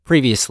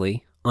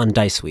Previously on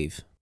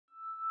Diceweave.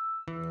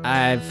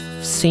 I've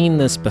seen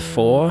this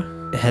before.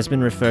 It has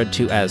been referred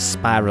to as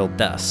spiral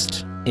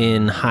dust.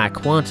 In high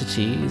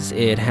quantities,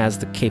 it has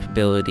the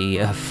capability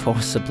of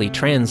forcibly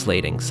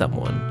translating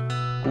someone.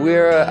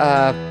 We're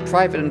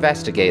private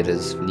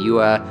investigators. You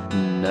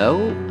know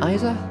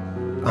Isa?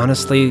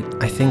 Honestly,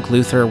 I think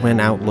Luther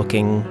went out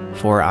looking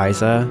for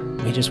Isa.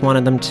 We just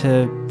wanted them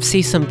to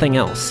see something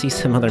else, see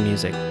some other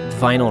music.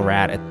 Vinyl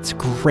Rat, it's a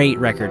great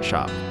record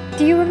shop.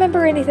 Do you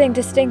remember anything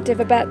distinctive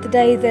about the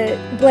day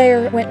that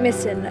Blair went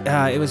missing?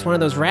 It was one of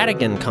those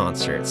Radigan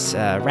concerts,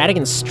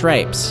 Radigan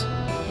Stripes.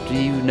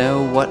 Do you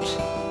know what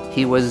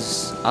he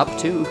was up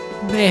to?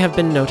 May have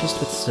been noticed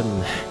with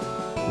some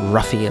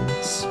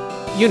ruffians.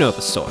 You know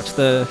the sort,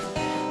 the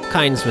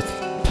kinds with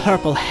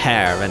purple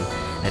hair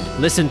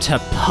and listen to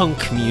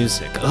punk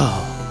music.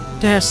 Oh,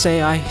 dare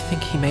say I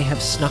think he may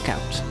have snuck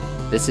out.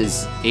 This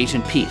is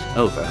Agent Pete,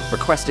 over,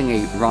 requesting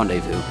a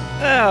rendezvous.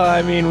 Oh,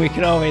 I mean, we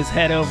could always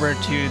head over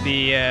to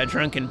the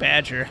Drunken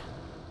Badger.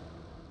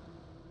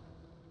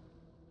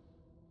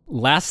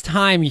 Last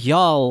time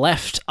y'all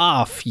left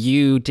off,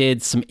 you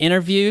did some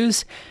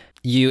interviews.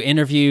 You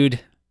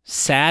interviewed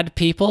sad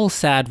people,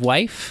 sad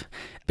wife,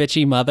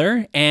 bitchy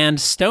mother, and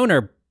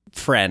stoner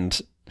friend.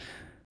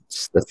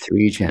 It's the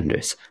three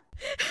genders.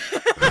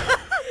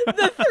 The three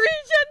genders.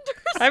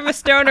 I'm a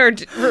stoner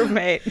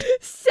roommate.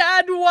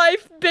 Sad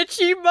wife,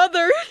 bitchy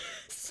mother,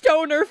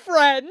 stoner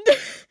friend.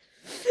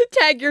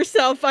 Tag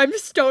yourself, I'm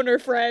stoner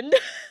friend.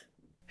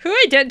 Who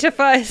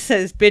identifies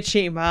as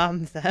bitchy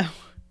mom, though?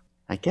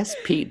 I guess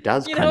Pete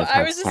does You kind know, of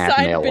have I was sad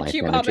assigned male life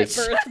bitchy mom at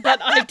energies. birth,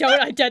 but I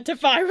don't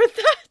identify with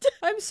that.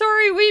 I'm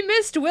sorry, we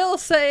missed Will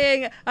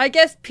saying, I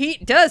guess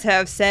Pete does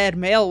have sad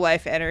male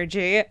wife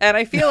energy, and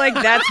I feel like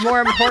that's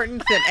more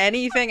important than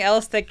anything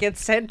else that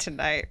gets said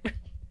tonight.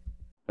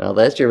 Well,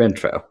 there's your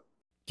intro.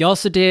 You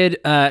also did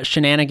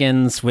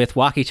shenanigans with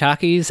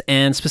walkie-talkies,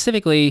 and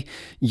specifically,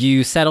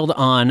 you settled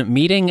on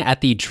meeting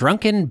at the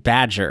Drunken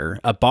Badger,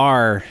 a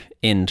bar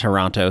in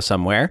Toronto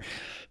somewhere.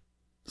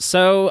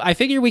 So I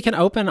figure we can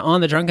open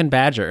on the Drunken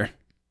Badger.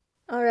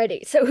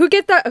 Alrighty, so who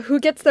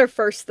gets there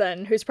first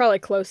then? Who's probably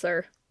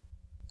closer?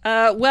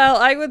 Well,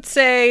 I would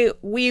say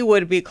we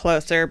would be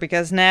closer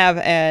because Nav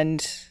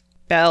and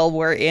Belle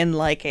were in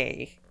like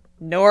a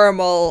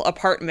normal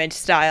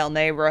apartment-style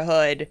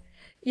neighborhood.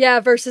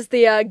 Yeah, versus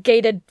the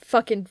gated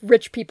fucking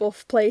rich people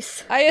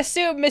place. I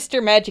assume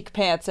Mr. Magic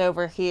Pants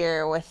over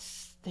here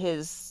with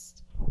his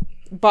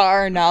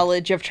bar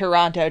knowledge of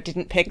Toronto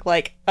didn't pick,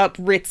 like, a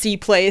ritzy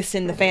place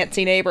in the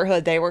fancy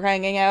neighborhood they were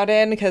hanging out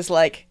in, because,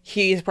 like,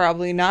 he's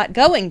probably not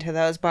going to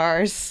those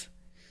bars.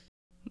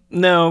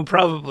 No,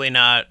 probably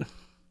not.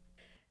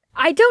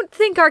 I don't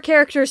think our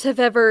characters have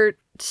ever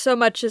so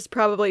much as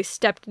probably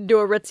stepped into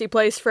a ritzy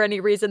place for any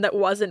reason that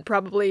wasn't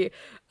probably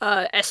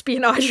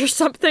espionage or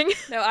something.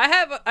 No,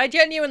 I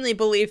genuinely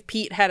believe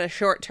Pete had a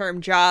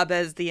short-term job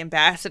as the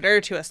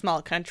ambassador to a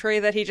small country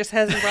that he just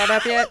hasn't brought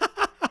up yet.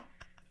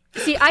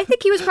 See, I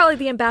think he was probably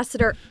the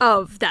ambassador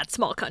of that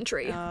small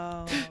country.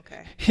 Oh,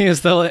 okay.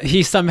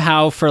 He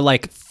somehow for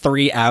like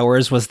 3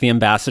 hours was the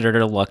ambassador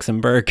to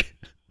Luxembourg.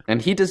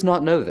 And he does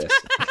not know this.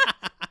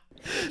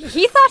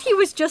 He thought he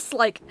was just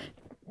like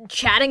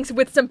chatting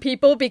with some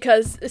people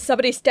because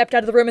somebody stepped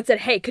out of the room and said,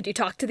 hey, could you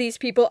talk to these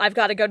people? I've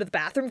got to go to the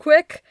bathroom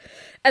quick.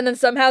 And then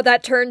somehow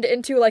that turned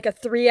into like a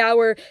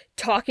 3-hour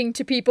talking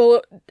to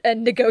people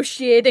and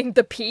negotiating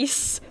the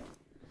peace.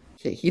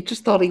 He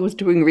just thought he was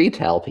doing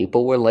retail.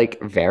 People were,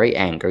 like, very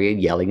angry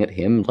and yelling at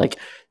him, like,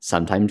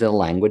 sometimes in a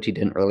language he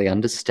didn't really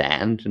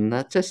understand. And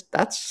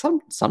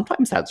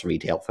sometimes that's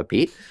retail for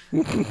Pete.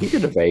 He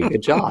did a very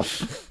good job.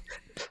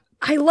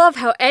 I love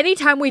how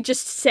anytime we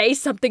just say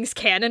something's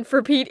canon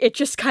for Pete, it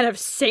just kind of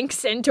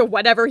sinks into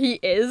whatever he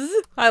is.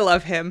 I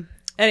love him.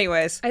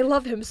 Anyways. I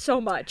love him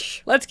so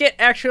much.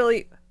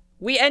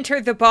 We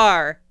enter the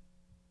bar.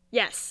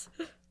 Yes.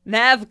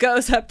 Nav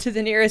goes up to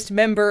the nearest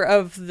member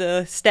of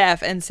the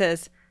staff and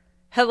says,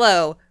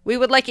 hello, we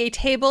would like a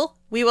table.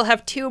 We will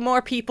have 2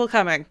 more people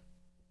coming.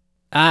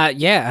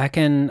 Yeah, I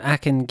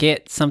can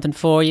get something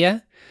for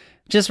you.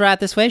 Just right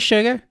this way,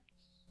 sugar.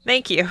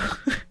 Thank you.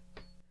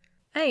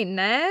 Hey,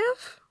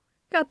 Nav.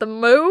 Got the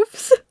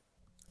moves?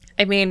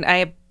 I mean,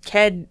 I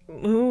can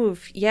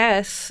move,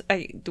 yes.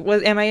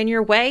 Am I in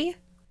your way?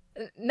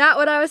 Not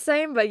what I was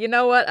saying, but you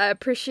know what? I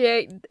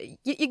appreciate...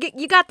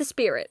 You got the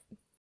spirit.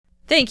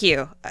 Thank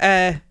you.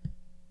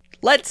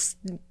 Let's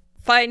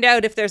find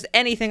out if there's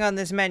anything on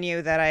this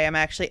menu that I am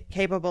actually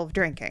capable of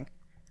drinking.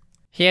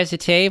 Here's your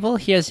table.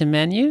 Here's your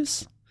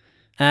menus.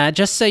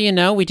 Just so you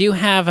know, we do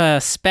have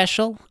a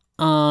special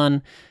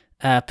on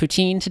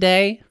poutine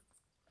today.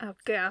 Oh,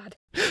 God.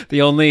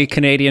 The only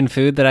Canadian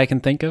food that I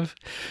can think of.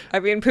 I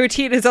mean,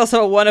 poutine is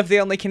also one of the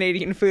only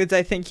Canadian foods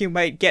I think you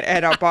might get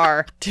at a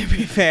bar, to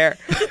be fair.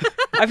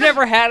 I've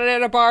never had it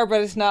at a bar,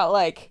 but it's not,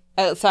 like,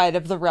 outside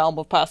of the realm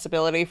of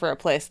possibility for a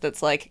place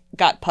that's, like,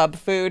 got pub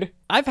food.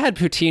 I've had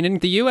poutine in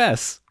the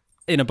U.S.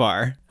 in a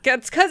bar.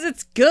 It's because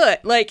it's good.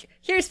 Like,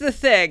 here's the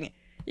thing.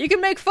 You can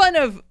make fun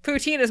of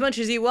poutine as much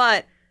as you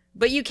want,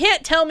 But you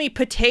can't tell me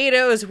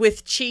potatoes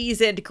with cheese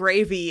and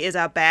gravy is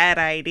a bad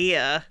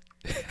idea.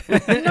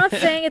 I'm not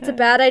saying it's a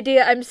bad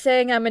idea. I'm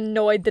saying I'm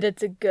annoyed that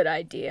it's a good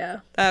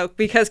idea. Oh,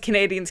 because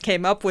Canadians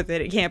came up with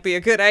it can't be a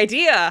good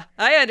idea.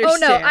 I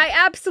understand. Oh no, I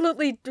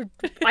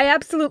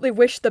absolutely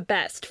wish the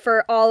best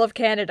for all of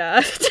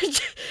Canada.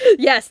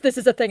 Yes, this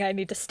is a thing I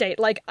need to state.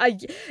 Like,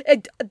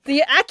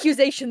 the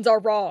accusations are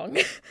wrong.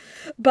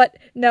 But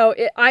no,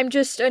 I'm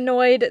just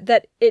annoyed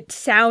that it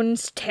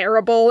sounds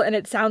terrible and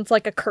it sounds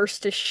like a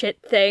cursed as shit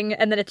thing,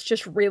 and then it's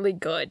just really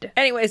good.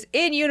 Anyways,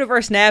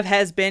 in-universe Nav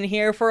has been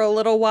here for a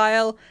little while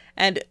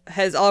and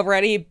has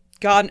already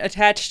gotten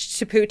attached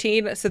to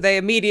poutine, so they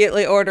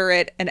immediately order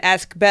it and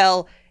ask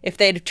Belle if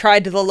they'd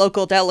tried the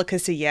local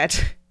delicacy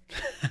yet.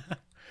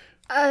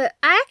 I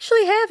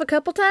actually have a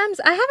couple times.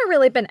 I haven't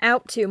really been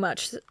out too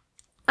much.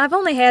 I've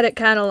only had it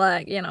kind of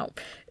like,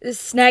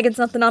 snagging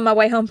something on my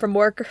way home from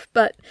work,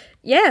 but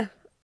yeah.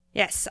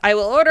 Yes, I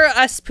will order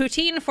us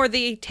poutine for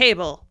the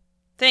table.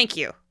 Thank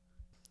you.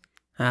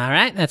 All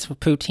right, that's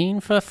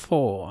poutine for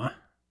 4.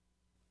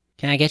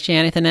 Can I get you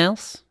anything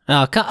else?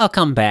 I'll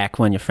come back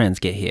when your friends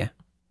get here.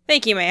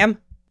 Thank you, ma'am.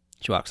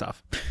 She walks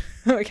off.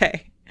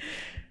 Okay.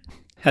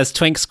 Has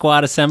Twink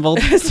Squad assembled?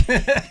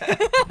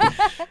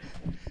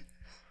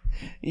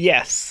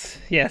 Yes,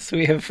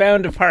 we have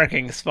found a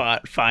parking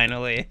spot,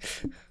 finally.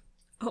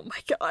 Oh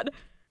my god.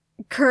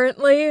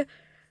 Currently,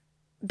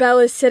 Belle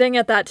is sitting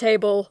at that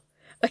table,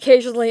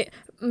 occasionally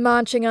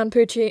munching on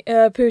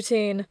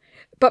poutine,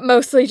 but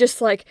mostly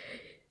just, like,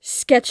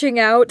 sketching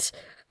out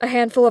a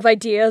handful of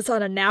ideas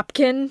on a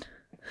napkin.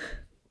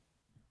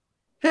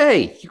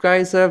 Hey, you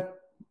guys are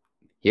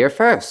here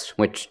first,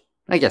 which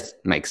I guess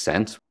makes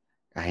sense.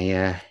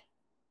 I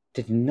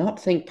did not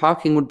think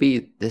parking would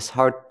be this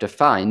hard to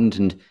find,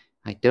 and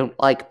I don't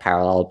like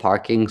parallel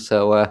parking,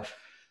 so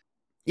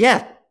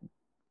yeah.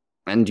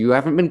 And you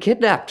haven't been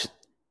kidnapped.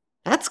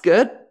 That's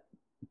good.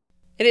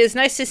 It is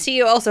nice to see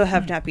you also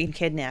have not been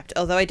kidnapped,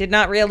 although I did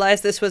not realize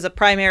this was a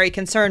primary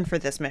concern for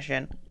this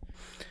mission.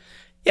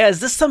 Yeah, is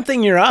this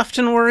something you're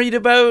often worried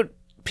about,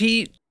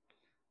 Pete?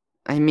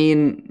 I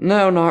mean,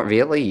 no, not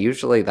really.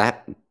 Usually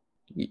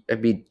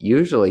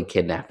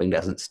kidnapping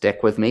doesn't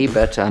stick with me,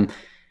 but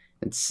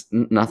it's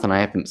nothing I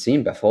haven't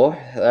seen before.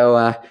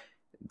 Though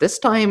this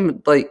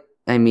time,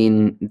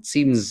 it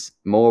seems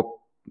more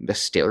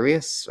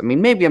mysterious. I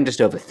mean, maybe I'm just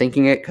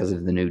overthinking it because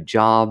of the new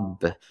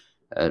job,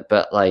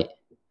 but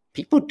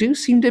people do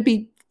seem to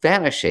be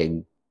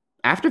vanishing.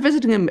 After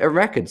visiting a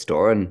record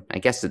store, and I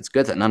guess it's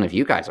good that none of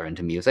you guys are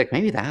into music,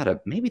 maybe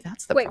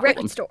that's the Wait, problem.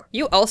 record store.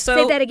 You also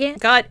Say that again?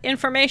 got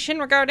information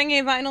regarding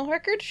a vinyl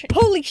record?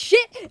 Holy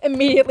shit!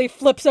 Immediately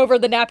flips over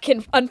the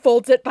napkin,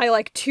 unfolds it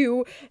by,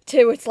 2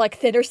 to its,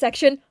 thinner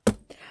section.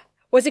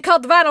 Was it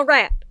called the Vinyl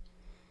Rat?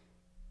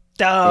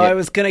 Oh, I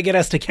was gonna get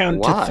us to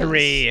count to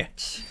 3.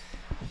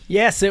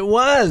 Yes, it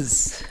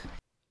was.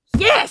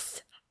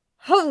 Yes!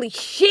 Holy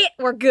shit,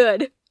 we're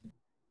good.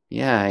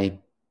 Yeah,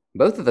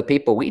 both of the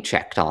people we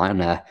checked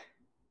on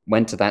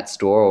went to that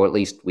store, or at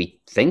least we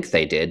think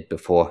they did,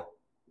 before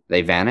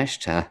they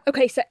vanished.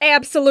 Okay, so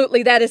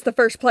absolutely that is the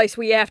first place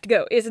we have to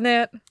go, isn't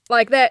it?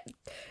 That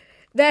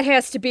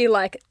has to be,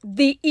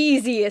 the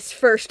easiest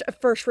first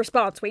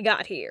response we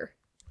got here.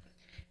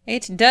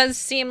 It does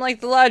seem like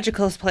the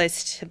logical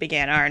place to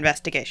begin our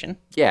investigation.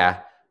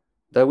 Yeah,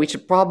 though we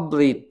should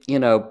probably,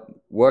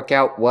 work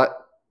out what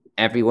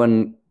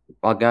everyone,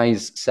 our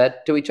guys,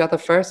 said to each other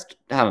first.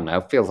 I don't know,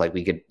 feels like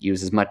we could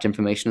use as much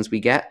information as we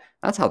get.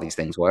 That's how these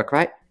things work,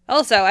 right?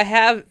 Also, I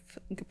have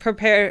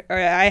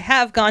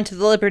gone to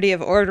the liberty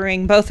of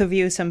ordering both of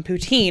you some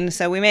poutine,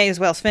 so we may as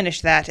well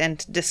finish that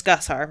and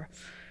discuss our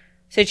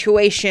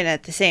situation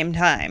at the same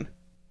time.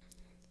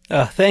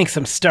 Oh, thanks,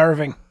 I'm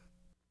starving.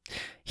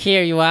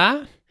 Here you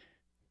are.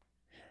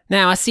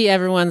 Now, I see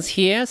everyone's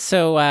here,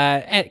 so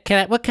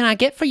what can I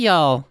get for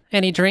y'all?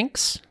 Any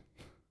drinks?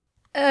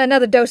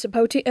 Another dose of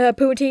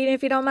poutine,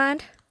 if you don't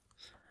mind.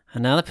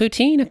 Another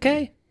poutine,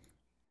 okay.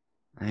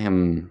 I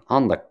am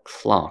on the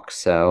clock,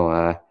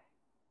 so,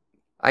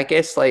 I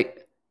guess,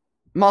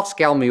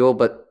 Moscow Mule,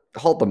 but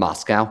hold the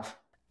Moscow.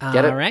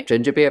 Get it? All right.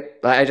 Ginger beer?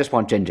 I just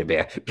want ginger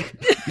beer.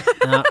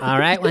 All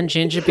right, one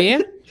ginger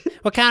beer.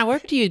 What kind of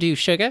work do you do,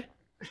 Sugar?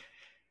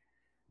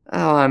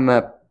 Oh, I'm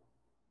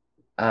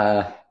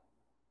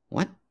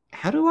what?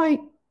 How do I?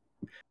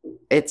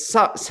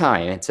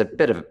 Sorry, it's a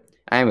bit of.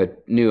 I'm a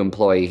new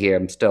employee here.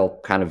 I'm still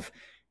kind of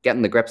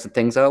getting the grips of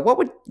things. What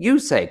would you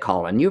say,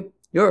 Colin?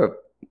 You're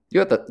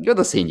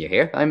the senior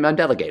here. I'm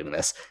delegating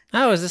this.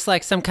 Oh, is this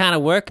like some kind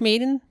of work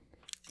meeting?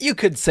 You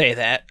could say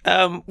that.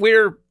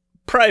 We're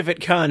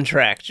private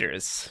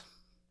contractors.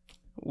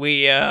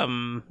 We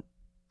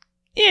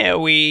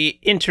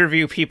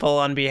interview people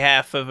on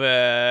behalf of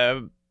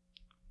a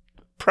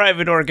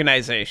private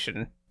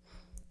organization.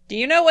 Do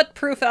you know what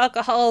proof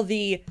alcohol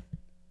the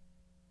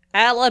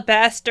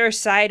alabaster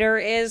cider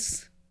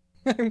is?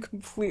 I'm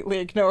completely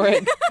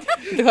ignoring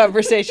the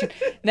conversation.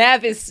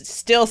 Nav is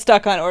still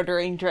stuck on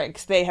ordering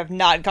drinks. They have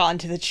not gone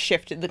to the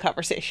shift in the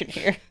conversation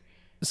here.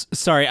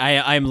 Sorry,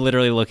 I'm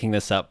literally looking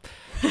this up.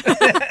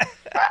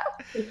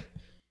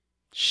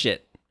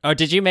 Shit. Oh,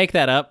 did you make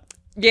that up?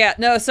 Yeah,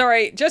 no,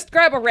 sorry. Just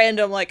grab a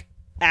random,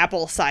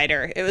 apple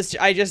cider.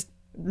 I just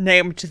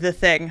named the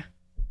thing.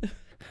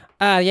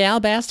 The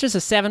Alabaster's a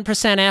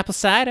 7% apple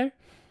cider.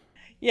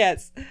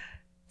 Yes.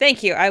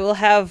 Thank you. I will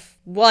have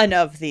one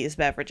of these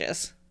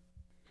beverages.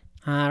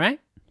 All right.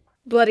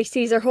 Bloody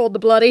Caesar, hold the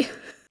bloody.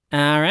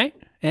 All right.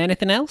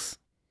 Anything else?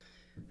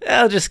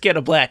 I'll just get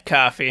a black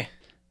coffee.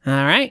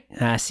 All right.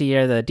 I see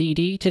you're the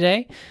DD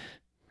today.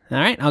 All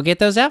right. I'll get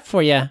those out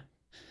for you.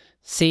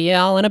 See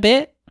y'all in a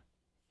bit.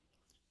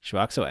 She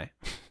walks away.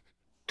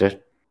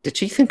 Did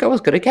she think I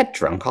was going to get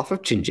drunk off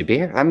of ginger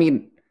beer? I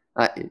mean,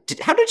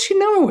 how did she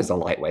know I was a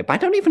lightweight? I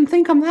don't even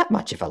think I'm that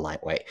much of a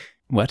lightweight.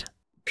 What?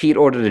 Pete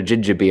ordered a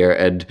ginger beer,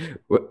 and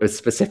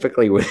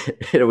specifically,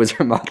 it was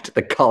remarked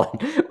that Colin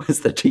was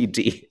the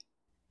TD.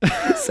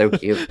 So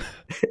cute.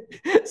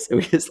 So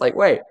he's like,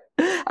 wait,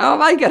 how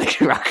am I getting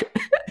drunk?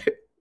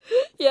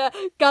 Yeah,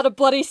 got a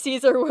Bloody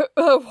Caesar,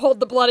 hold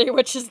the bloody,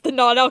 which is the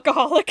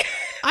non-alcoholic.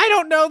 I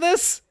don't know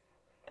this.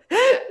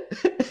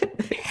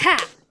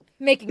 Ha!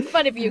 Making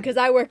fun of you because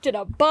I worked at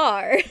a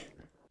bar.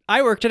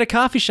 I worked at a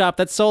coffee shop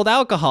that sold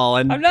alcohol,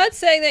 and I'm not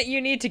saying that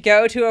you need to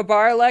go to a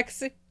bar,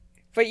 Lexi,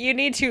 but you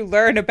need to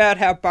learn about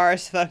how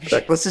bars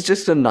function. This is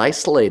just a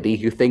nice lady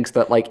who thinks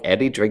that,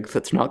 any drink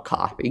that's not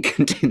coffee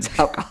contains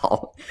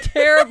alcohol.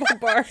 Terrible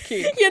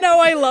barkeep. You know,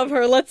 I love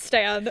her. Let's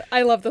stand.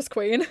 I love this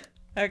queen.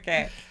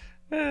 Okay.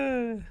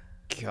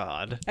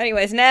 God.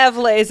 Anyways, Nav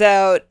lays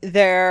out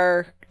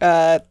their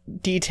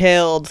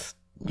detailed,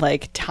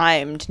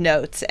 timed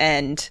notes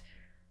and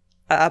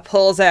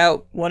pulls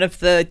out one of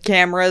the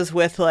cameras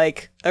with,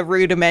 a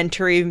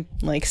rudimentary,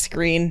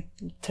 screen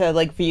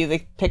to, view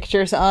the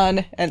pictures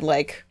on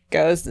and,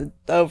 goes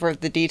over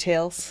the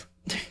details.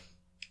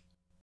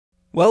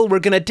 Well, we're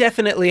gonna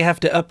definitely have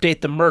to update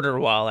the murder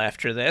wall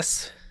after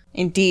this.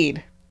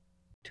 Indeed.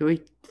 Do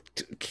we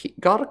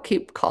gotta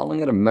keep calling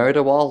it a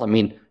murder wall? I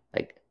mean,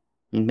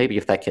 maybe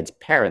if that kid's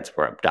parents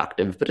were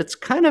abductive, but it's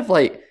kind of,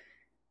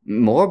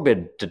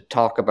 morbid to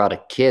talk about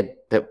a kid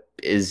that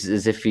is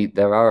as if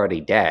they're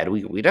already dead.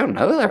 We don't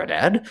know they're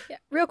dead. Yeah.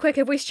 Real quick,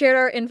 have we shared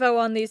our info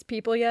on these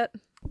people yet?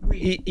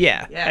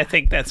 Yeah, I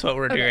think that's what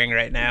we're doing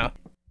right now.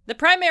 The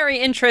primary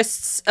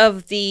interests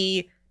of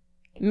the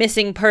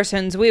missing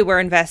persons we were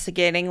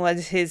investigating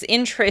was his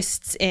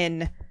interests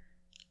in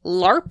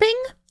LARPing,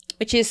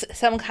 which is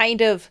some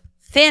kind of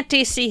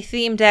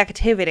fantasy-themed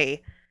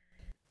activity.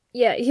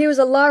 Yeah, he was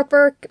a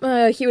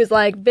LARPer. He was,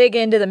 big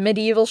into the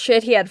medieval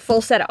shit. He had full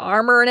set of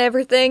armor and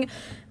everything.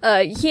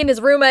 He and his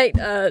roommate,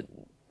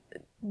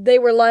 they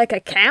were,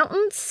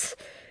 accountants.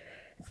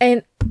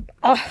 And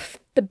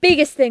the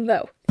biggest thing,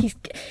 though,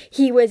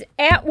 he was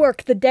at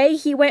work the day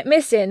he went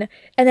missing,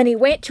 and then he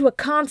went to a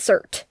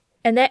concert.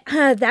 And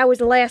that was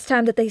the last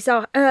time that they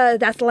saw,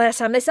 that's the last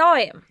time they saw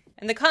him.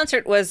 And the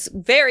concert was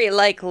very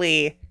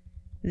likely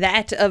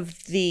that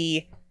of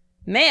the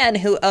man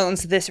who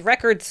owns this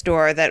record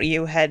store that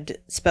you had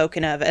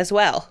spoken of as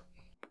well.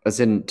 As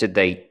in, did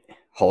they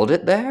hold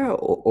it there,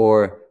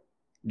 or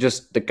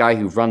just the guy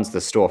who runs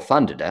the store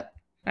funded it?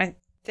 I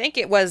think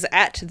it was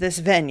at this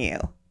venue.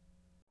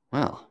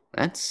 Well,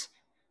 that's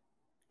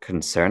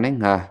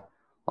concerning.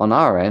 On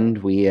our end,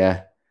 we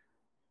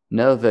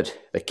know that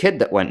the kid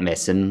that went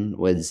missing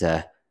was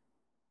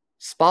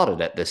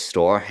spotted at this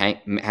store,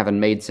 having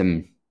made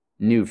some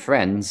new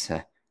friends.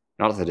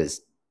 Not that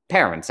his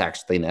parents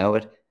actually know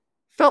it.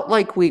 Felt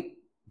like we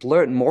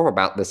learned more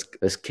about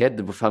this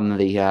kid from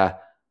the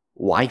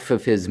wife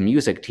of his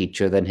music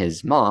teacher than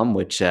his mom,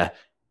 which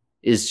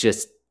is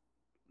just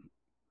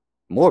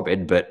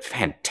morbid but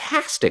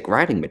fantastic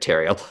writing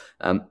material.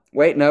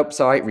 Wait, nope,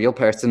 sorry, real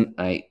person.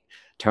 I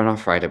turn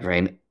off writer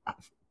brain.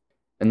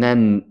 And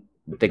then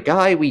the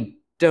guy, we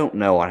don't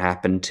know what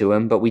happened to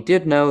him, but we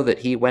did know that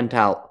he went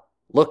out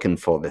looking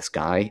for this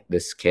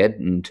kid,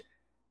 and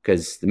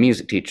because the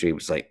music teacher, he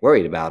was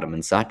worried about him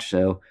and such,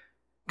 so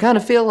kind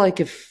of feel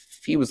like if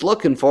he was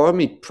looking for him,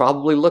 he'd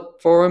probably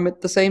look for him at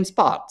the same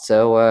spot.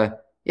 So,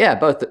 yeah,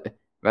 both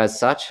as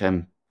such,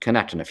 I'm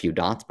connecting a few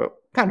dots, but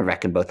kind of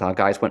reckon both our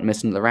guys went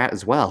missing to the rat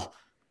as well.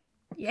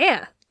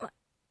 Yeah.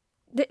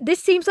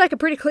 This seems like a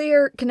pretty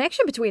clear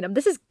connection between them.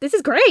 This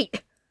is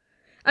great.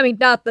 I mean,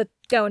 not the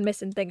going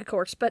missing thing, of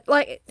course, but,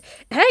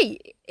 hey,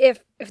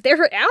 if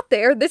they're out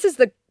there, this is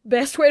the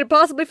best way to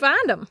possibly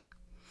find them.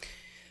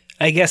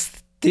 I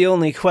guess the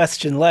only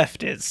question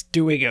left is,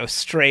 do we go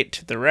straight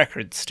to the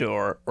record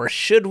store, or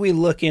should we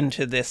look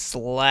into this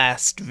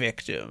last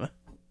victim?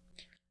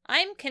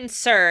 I'm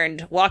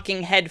concerned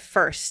walking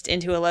headfirst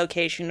into a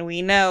location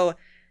we know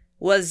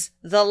was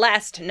the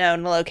last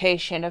known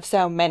location of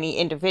so many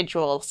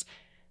individuals.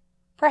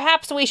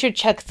 Perhaps we should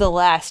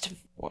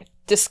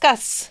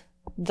discuss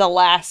the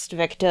last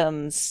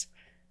victim's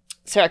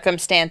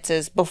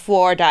circumstances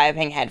before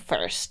diving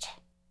headfirst.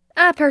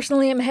 I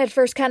personally am a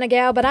headfirst kind of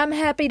gal, but I'm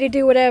happy to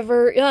do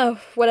whatever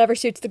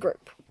suits the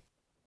group.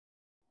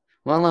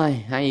 Well,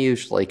 I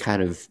usually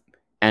kind of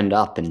end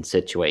up in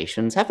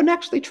situations. Haven't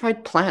actually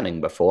tried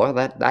planning before.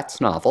 That's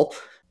novel.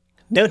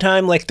 No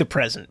time like the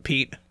present,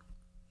 Pete.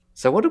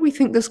 So what do we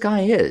think this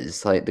guy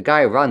is? Like, the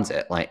guy who runs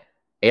it, like,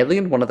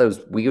 alien? One of those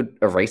weird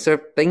eraser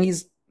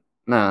thingies?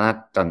 No,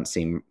 that doesn't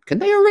seem... Can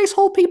they erase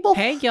whole people?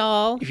 Hey,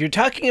 y'all. If you're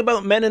talking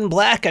about Men in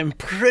Black, I'm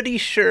pretty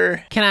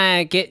sure... Can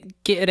I get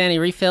any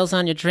refills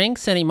on your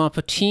drinks? Any more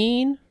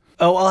poutine?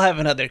 Oh, I'll have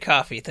another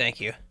coffee,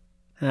 thank you.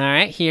 All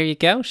right, here you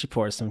go. She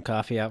pours some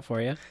coffee out for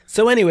you.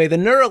 So anyway, the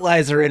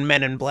neuralizer in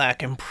Men in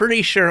Black, I'm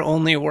pretty sure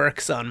only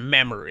works on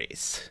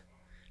memories.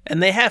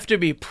 And they have to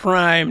be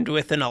primed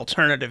with an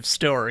alternative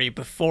story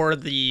before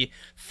the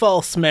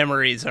false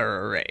memories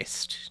are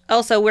erased.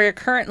 Also, we're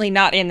currently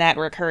not in that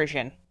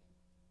recursion.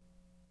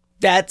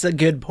 That's a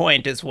good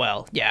point as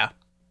well, yeah.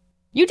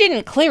 You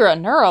didn't clear a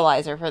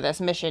neuralizer for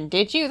this mission,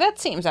 did you? That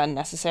seems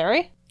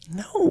unnecessary.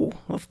 No,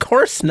 of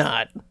course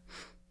not.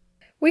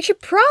 We should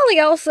probably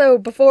also,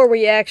 before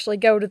we actually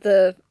go to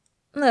the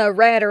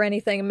rat or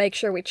anything, make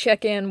sure we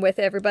check in with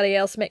everybody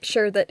else, make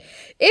sure that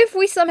if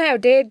we somehow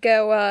did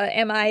go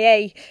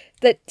MIA,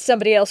 that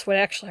somebody else would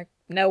actually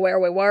know where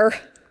we were.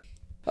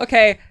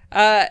 Okay,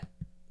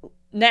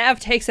 Nav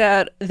takes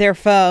out their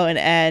phone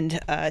and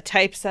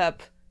types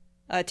up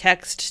a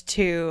text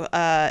to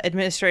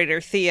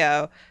Administrator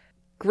Theo.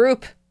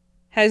 Group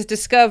has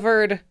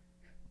discovered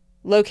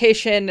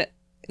location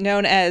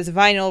known as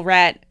Vinyl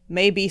Rat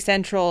may be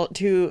central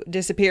to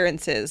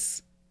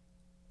disappearances.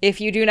 If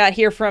you do not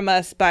hear from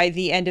us by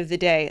the end of the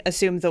day,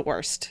 assume the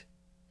worst.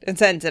 And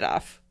sends it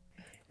off.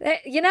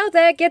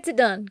 That gets it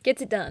done.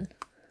 Gets it done.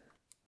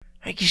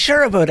 Are you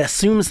sure about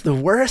assumes the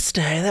worst?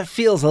 That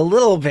feels a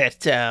little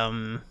bit,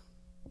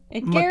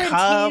 It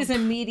macabre.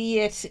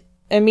 guarantees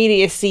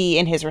immediacy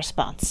in his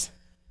response.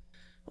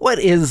 What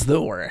is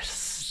the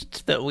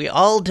worst? That we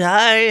all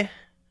die?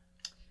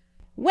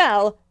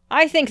 Well,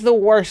 I think the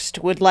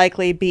worst would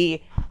likely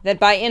be that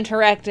by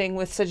interacting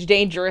with such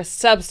dangerous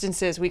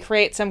substances, we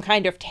create some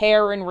kind of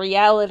tear in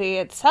reality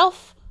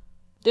itself,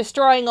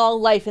 destroying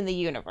all life in the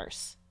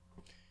universe.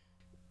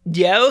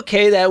 Yeah,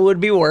 okay, that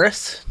would be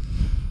worse.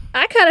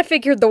 I kind of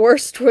figured the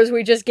worst was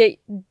we just get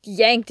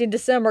yanked into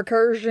some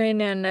recursion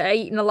and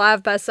eaten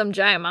alive by some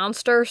giant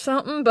monster or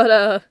something,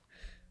 but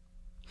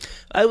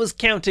I was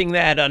counting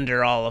that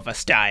under all of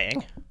us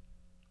dying.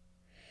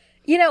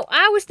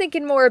 I was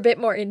thinking a bit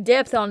more in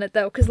depth on it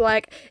though, because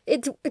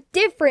it's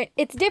different.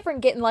 It's different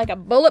getting a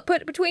bullet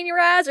put between your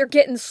eyes or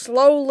getting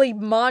slowly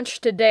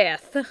munched to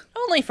death.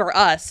 Only for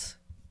us.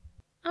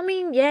 I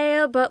mean,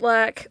 yeah, but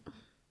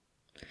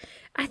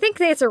I think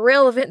that's a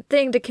relevant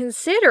thing to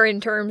consider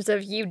in terms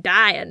of you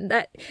dying.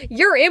 That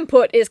your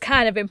input is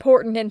kind of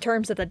important in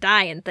terms of the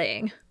dying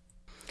thing.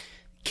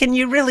 Can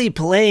you really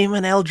blame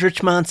an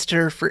eldritch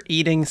monster for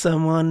eating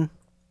someone?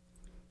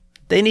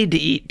 They need to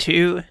eat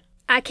too.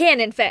 I can,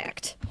 in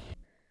fact.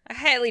 I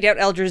highly doubt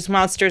Eldritch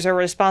monsters are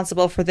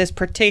responsible for this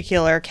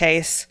particular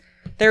case.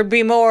 There'd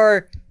be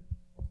more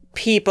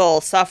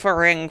people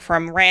suffering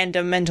from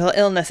random mental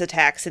illness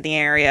attacks in the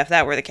area if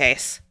that were the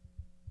case.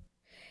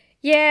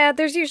 Yeah,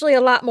 there's usually a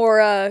lot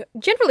more,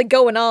 generally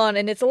going on,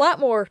 and it's a lot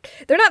more...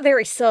 They're not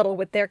very subtle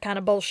with their kind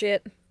of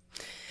bullshit.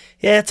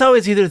 Yeah, it's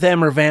always either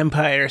them or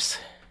vampires.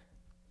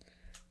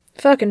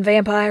 Fucking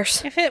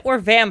vampires. If it were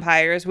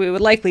vampires, we would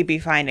likely be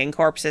finding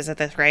corpses at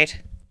this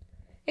rate.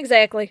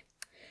 Exactly.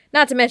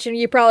 Not to mention,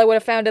 you probably would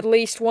have found at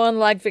least one,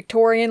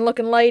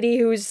 Victorian-looking lady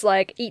who's,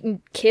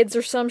 eating kids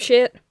or some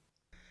shit.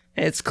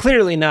 It's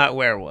clearly not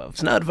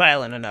werewolves, not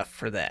violent enough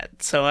for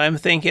that. So I'm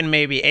thinking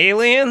maybe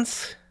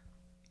aliens?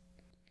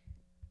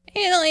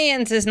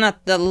 Aliens is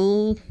not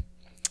the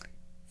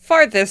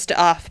farthest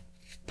off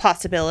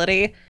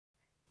possibility.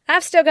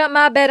 I've still got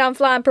my bet on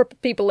flying purple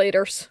people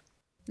eaters.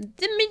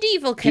 The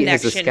medieval Pete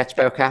has connection. a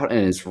sketchbook out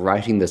and is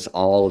writing this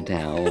all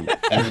down.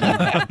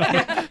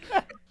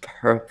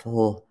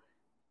 Purple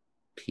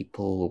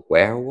people,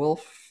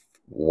 werewolf,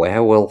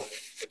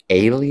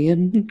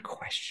 alien?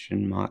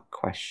 Question mark.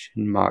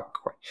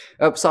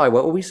 Oh, sorry,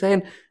 what were we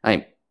saying?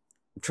 I'm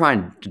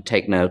trying to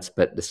take notes,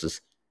 but this is...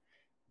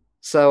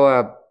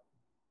 So,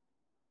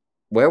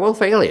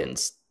 werewolf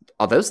aliens,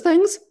 are those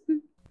things?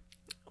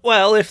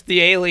 Well, if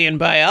the alien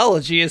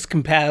biology is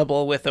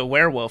compatible with a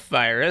werewolf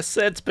virus,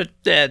 it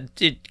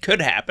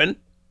could happen.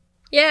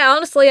 Yeah,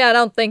 honestly, I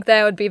don't think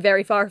that would be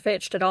very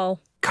far-fetched at all.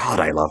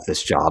 God, I love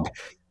this job.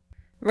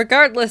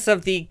 Regardless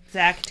of the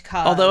exact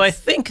cause. Although I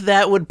think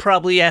that would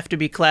probably have to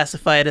be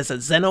classified as a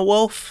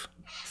xenowolf.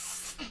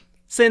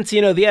 Since,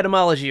 the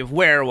etymology of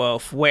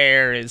werewolf,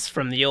 were is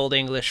from the Old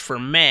English for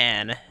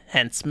man,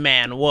 hence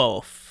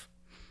man-wolf.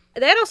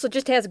 That also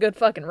just has a good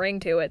fucking ring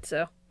to it,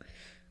 so...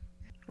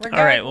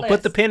 Alright, we'll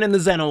put the pin in the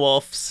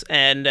xenowolves,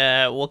 and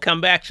we'll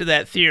come back to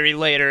that theory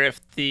later if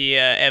the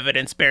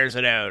evidence bears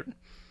it out.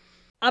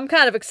 I'm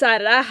kind of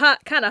excited. I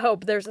kind of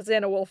hope there's a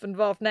xenowolf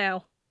involved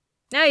now.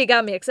 Now you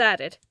got me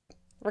excited.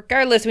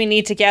 Regardless, we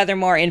need to gather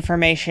more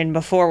information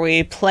before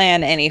we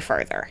plan any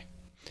further.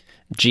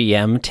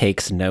 GM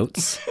takes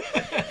notes.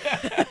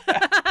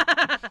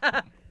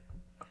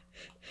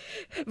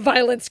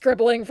 Violent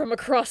scribbling from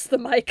across the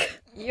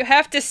mic. You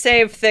have to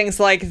save things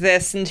like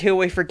this until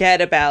we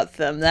forget about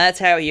them. That's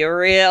how you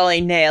really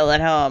nail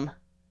it home.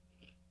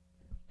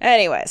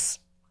 Anyways,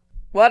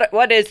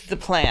 What is the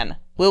plan?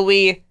 Will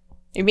we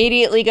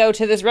immediately go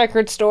to this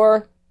record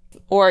store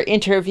or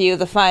interview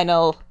the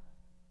final?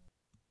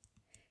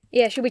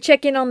 Yeah, should we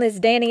check in on this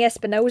Danny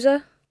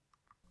Espinoza?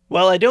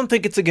 Well, I don't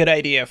think it's a good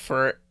idea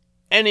for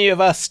any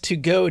of us to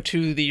go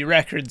to the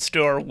record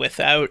store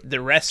without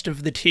the rest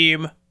of the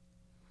team.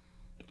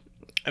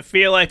 I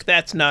feel like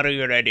that's not a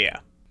good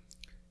idea.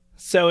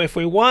 So if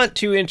we want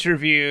to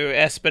interview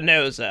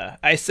Espinoza,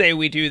 I say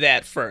we do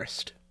that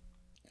first.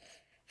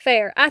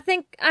 Fair. I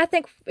think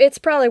it's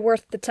probably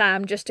worth the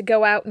time just to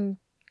go out and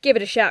give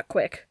it a shot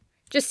quick.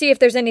 Just see if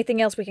there's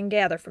anything else we can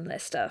gather from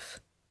this stuff.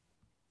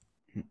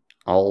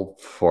 All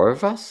 4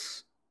 of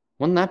us?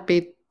 Wouldn't that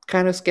be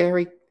kind of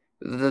scary?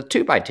 The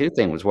 2x2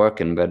 thing was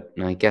working, but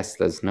I guess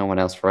there's no one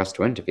else for us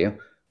to interview.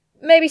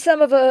 Maybe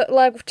some of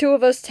like 2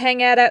 of us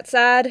hang out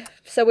outside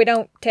so we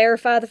don't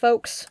terrify the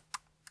folks.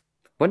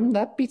 Wouldn't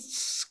that be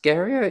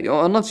scarier?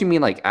 Unless you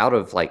mean like out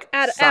of sight.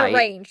 Out of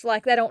range,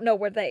 like they don't know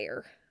we're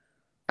there.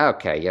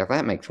 Okay, yeah,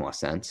 that makes more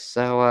sense.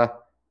 So,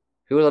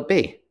 who will it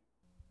be?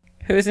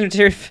 Who's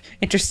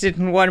interested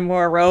in one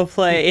more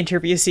roleplay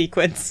interview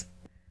sequence?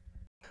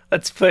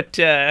 Let's put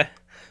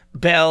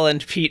Belle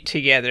and Pete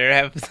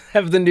together.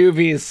 Have the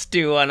newbies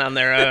do one on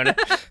their own.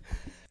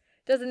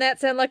 Doesn't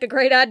that sound like a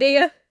great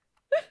idea?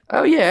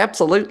 Oh yeah,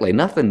 absolutely.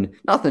 Nothing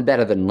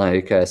better than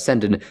like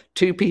sending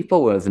 2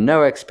 people with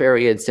no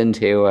experience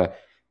into a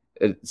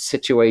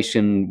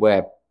situation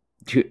where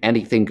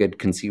anything could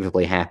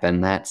conceivably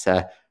happen. That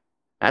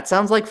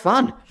sounds like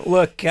fun.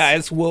 Look,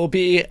 guys, we'll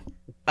be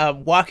a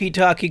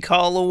walkie-talkie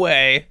call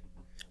away.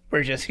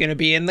 We're just gonna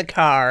be in the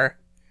car.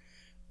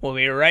 We'll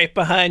be right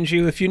behind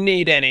you if you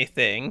need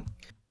anything.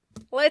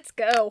 Let's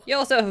go. You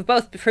also have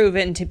both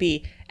proven to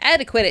be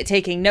adequate at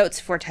taking notes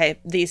for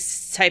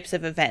these types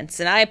of events,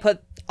 and I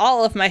put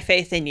all of my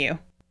faith in you.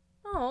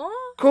 Aw,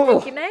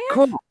 Cool. thank you, man.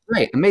 Cool.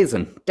 Great.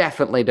 Amazing.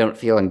 Definitely don't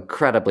feel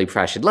incredibly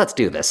pressured. Let's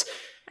do this.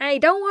 Hey,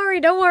 don't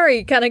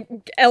worry. Kind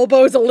of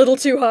elbows a little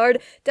too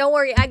hard. Don't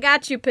worry, I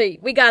got you,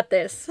 Pete. We got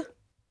this.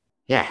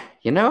 Yeah,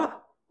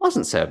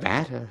 wasn't so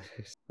bad.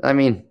 I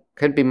mean,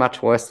 could be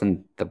much worse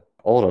than the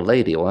older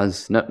lady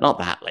was. No, not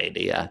that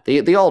lady.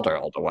 The older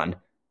one.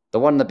 The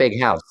one in the big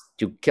house.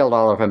 You killed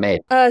all of her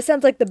maids.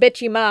 Sounds like the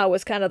bitchy ma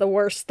was kind of the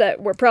worst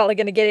that we're probably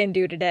gonna get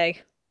into today.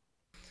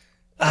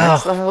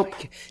 That's the hope.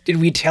 Did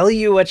we tell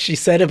you what she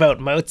said about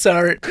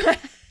Mozart?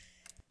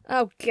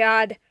 Oh,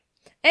 God.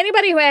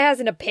 Anybody who has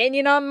an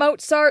opinion on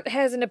Mozart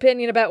has an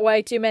opinion about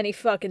way too many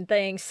fucking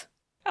things.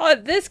 Oh,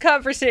 this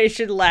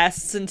conversation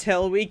lasts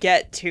until we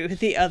get to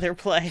the other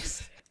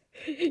place.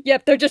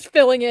 Yep, they're just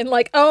filling in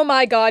like, oh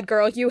my God,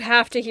 girl, you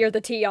have to hear the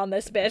tea on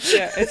this bitch.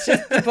 Yeah, it's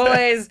just the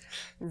boys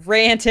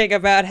ranting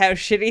about how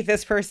shitty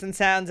this person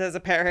sounds as a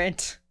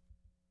parent.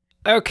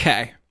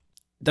 Okay.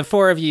 The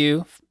 4 of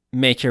you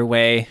make your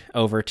way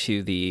over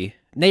to the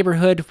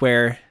neighborhood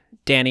where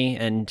Danny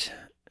and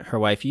her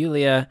wife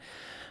Yulia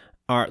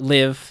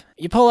live.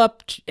 You pull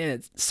up a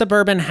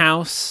suburban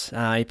house.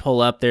 You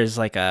pull up, there's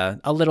like a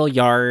little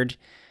yard,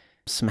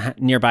 some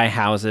nearby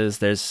houses.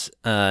 There's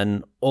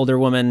an older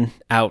woman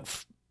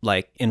out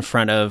like in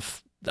front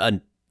of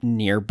a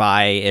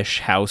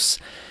nearby-ish house,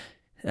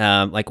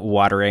 like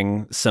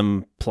watering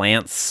some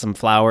plants, some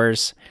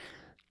flowers.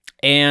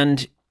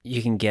 And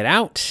you can get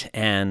out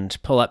and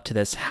pull up to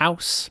this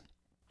house.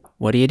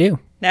 What do you do?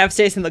 Nav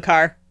stays in the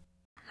car.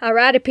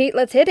 Alrighty, Pete,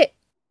 let's hit it.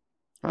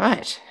 All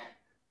right.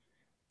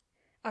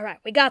 Alright,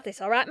 we got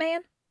this, alright,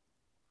 man?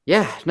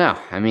 Yeah, no,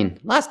 I mean,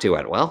 last 2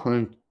 went well,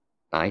 and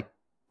I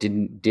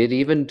did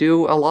even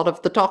do a lot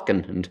of the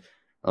talking, and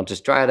I'll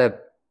just try to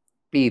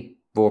be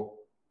more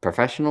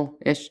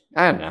professional-ish.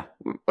 I don't know.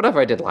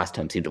 Whatever I did last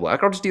time seemed to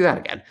work. I'll just do that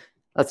again.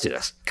 Let's do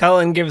this.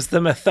 Cullen gives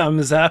them a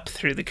thumbs up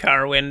through the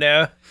car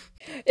window.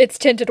 It's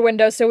tinted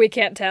windows, so we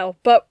can't tell,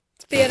 but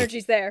the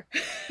energy's there.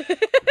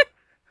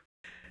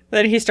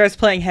 Then he starts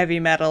playing heavy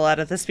metal out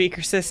of the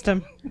speaker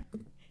system.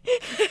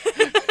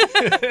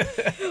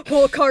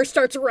 Whole car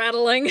starts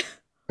rattling.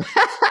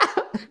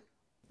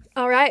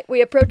 Alright,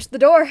 we approach the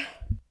door.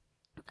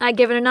 I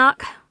give it a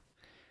knock.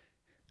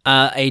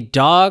 A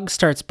dog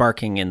starts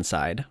barking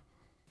inside.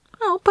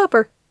 Oh,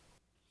 pupper.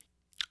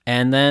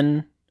 And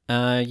then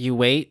you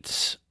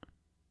wait.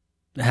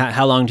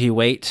 How long do you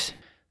wait?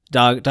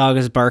 Dog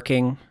is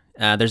barking.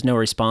 There's no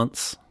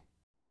response.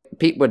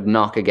 Pete would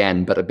knock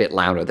again, but a bit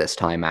louder this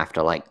time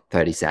after like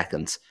 30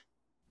 seconds.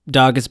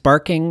 Dog is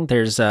barking.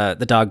 There's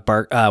the dog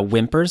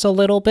whimpers a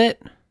little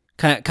bit.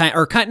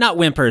 Not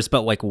whimpers,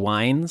 but like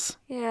whines.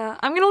 Yeah,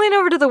 I'm gonna lean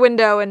over to the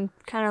window and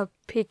kind of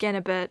peek in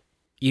a bit.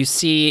 You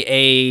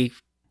see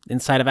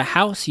inside of a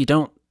house. You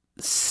don't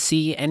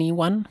see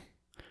anyone.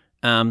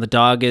 The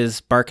dog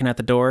is barking at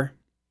the door.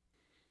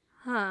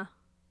 Huh.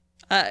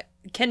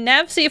 Can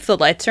Nav see if the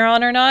lights are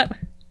on or not?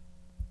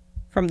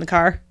 From the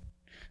car?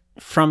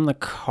 From the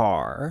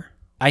car,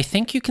 I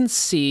think you can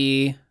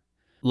see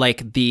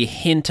like the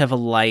hint of a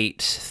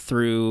light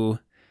through,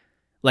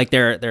 like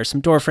there are some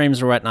door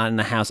frames or whatnot in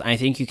the house. I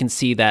think you can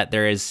see that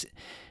there is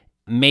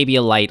maybe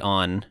a light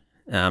on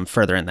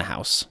further in the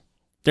house.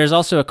 There's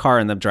also a car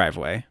in the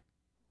driveway.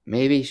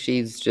 maybe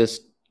she's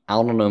just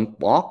out on a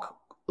walk.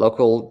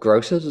 Local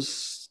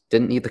grocers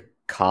didn't need the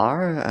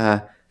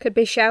car. Could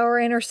be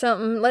showering or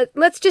something.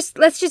 Let's just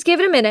give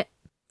it a minute.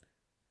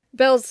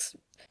 Belle's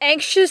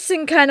anxious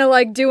and kind of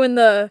like doing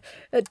the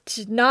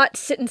not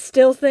sitting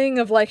still thing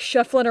of like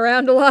shuffling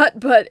around a lot,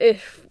 but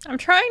if I'm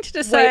trying to wait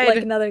decide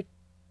like another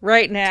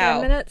right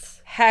now 10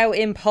 minutes. how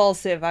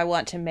impulsive I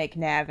want to make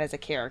Nav as a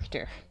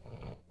character.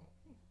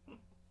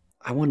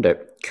 I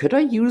wonder, could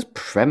I use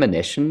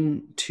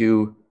premonition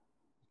to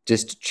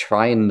just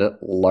try and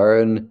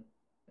learn?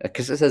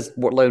 Because it says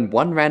learn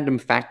one random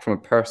fact from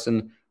a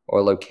person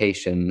or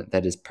location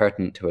that is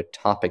pertinent to a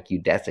topic you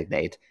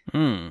designate.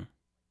 I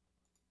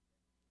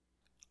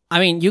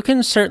mean, you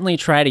can certainly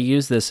try to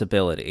use this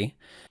ability.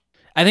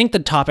 I think the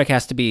topic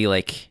has to be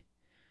like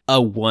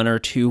a 1 or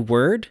 2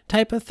 word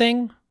type of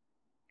thing.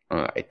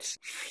 All right.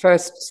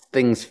 First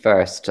things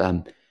first.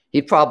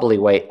 He'd probably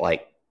wait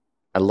like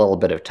a little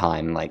bit of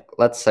time. Like,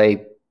 let's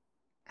say,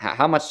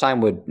 how much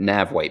time would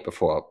Nav wait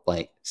before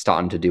like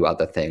starting to do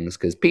other things?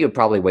 Because Pete would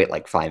probably wait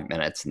like 5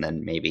 minutes, and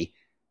then maybe.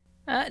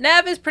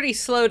 Nav is pretty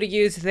slow to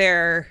use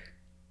their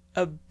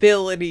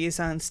abilities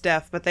on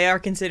stuff, but they are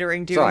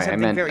considering doing Sorry,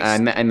 something very. I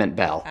meant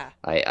Belle. Ah.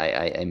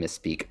 I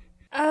misspeak.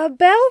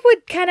 Belle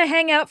would kind of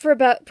hang out for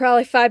about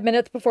probably 5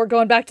 minutes before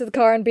going back to the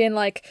car and being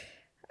like,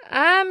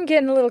 I'm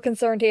getting a little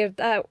concerned here.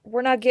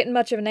 We're not getting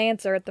much of an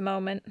answer at the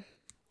moment.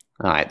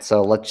 All right,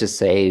 so let's just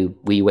say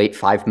we wait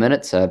 5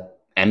 minutes.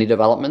 Any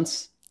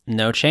developments?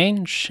 No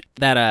change.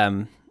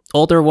 That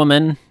older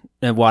woman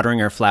watering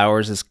her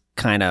flowers is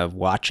kind of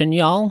watching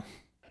y'all.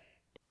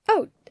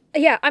 Oh,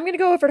 yeah, I'm gonna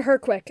go over to her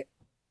quick.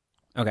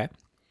 Okay.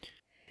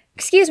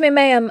 Excuse me,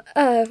 ma'am.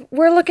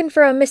 We're looking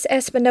for a Miss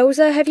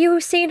Espinosa. Have you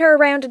seen her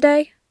around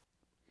today?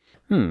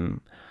 Who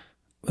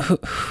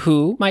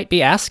might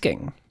be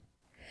asking?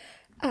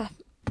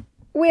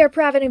 We are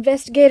private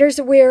investigators.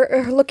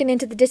 We're looking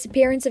into the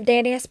disappearance of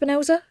Danny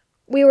Espinosa.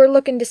 We were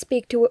looking to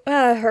speak to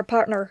her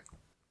partner.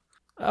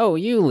 Oh,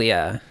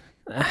 Yulia.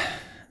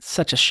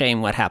 Such a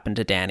shame what happened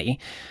to Danny.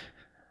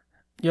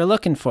 You're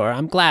looking for her.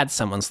 I'm glad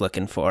someone's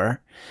looking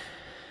for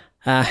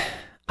her.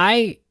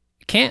 I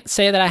can't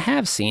say that I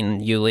have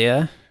seen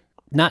Yulia.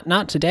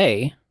 Not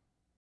today.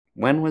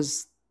 When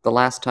was the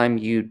last time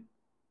you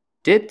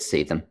did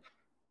see them?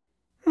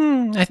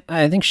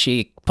 I think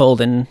she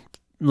pulled in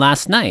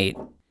last night.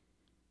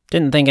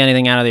 Didn't think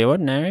anything out of the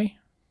ordinary.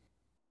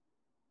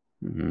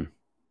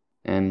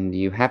 And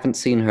you haven't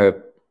seen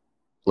her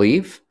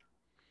leave?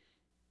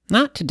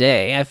 Not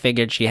today. I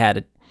figured she had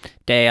a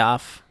day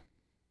off.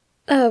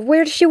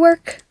 Where does she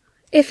work?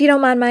 If you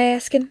don't mind my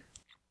asking.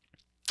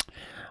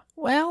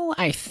 Well,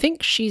 I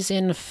think she's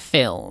in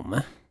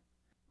film.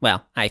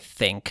 Well, I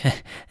think.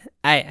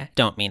 I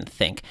don't mean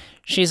think.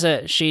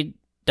 She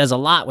does a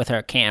lot with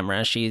her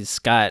camera. She's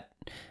got...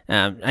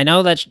 I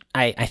know that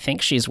I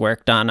think she's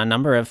worked on a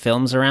number of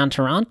films around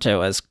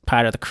Toronto as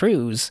part of the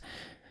cruise.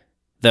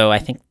 Though I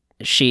think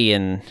she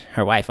and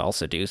her wife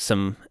also do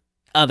some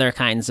other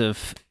kinds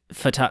of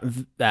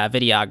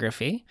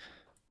videography.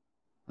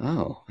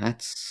 Oh,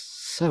 that's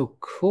so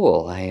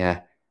cool.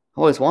 I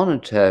always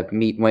wanted to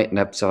meet and wait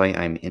up, so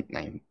I'm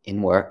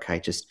in work. I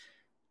just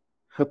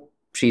hope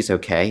she's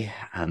okay.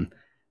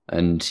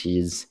 And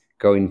he's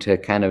going to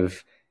kind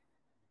of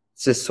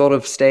just sort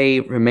of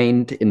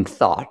remained in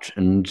thought,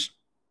 and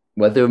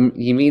whether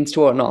he means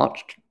to or not,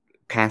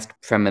 cast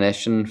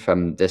premonition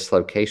from this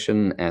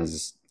location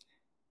as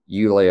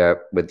Yulia,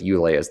 with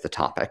Yulia as the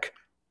topic.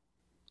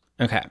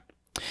 Okay.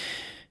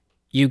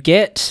 You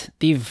get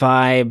the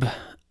vibe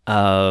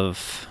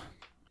of...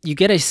 You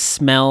get a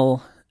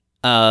smell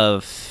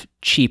of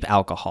cheap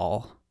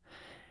alcohol.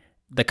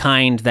 The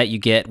kind that you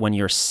get when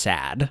you're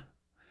sad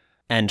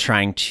and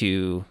trying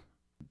to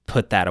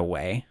put that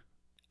away.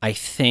 I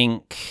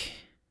think...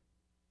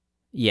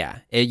 Yeah.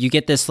 You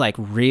get this, like,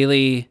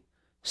 really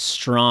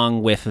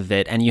strong whiff of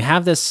it. And you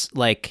have this,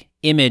 like,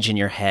 image in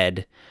your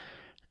head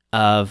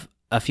of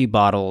a few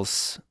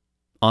bottles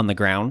on the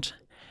ground.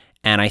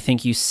 And I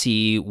think you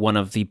see one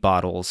of the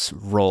bottles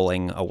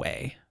rolling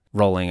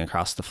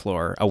across the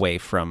floor, away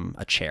from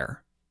a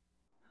chair.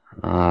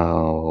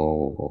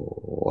 Oh,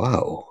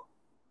 whoa.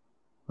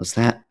 Was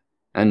that?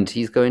 And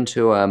he's going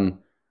to,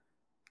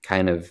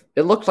 kind of...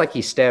 It looked like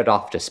he stared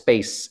off to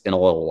space in a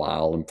little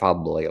while, and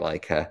probably,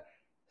 like,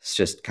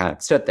 just kind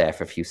of stood there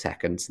for a few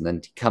seconds, and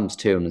then he comes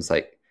to and is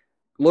like,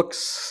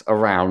 looks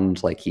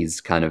around like he's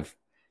kind of,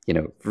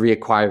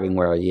 reacquiring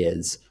where he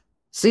is,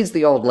 sees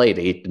the old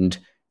lady, and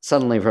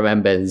suddenly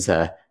remembers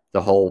the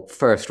whole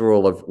first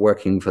rule of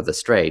working for the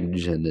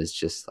strange, and is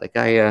just like,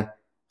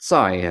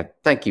 sorry,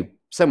 thank you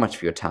so much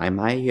for your time.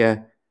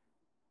 I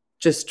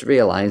just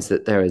realized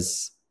that there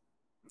is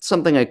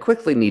something I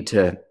quickly need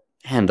to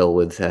handle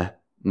with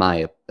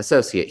my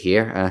associate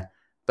here,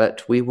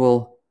 but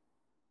we'll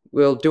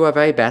do our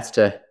very best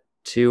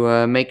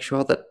to make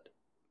sure that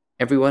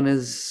everyone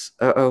is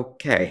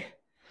okay.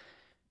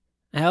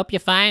 I hope you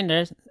find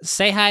her.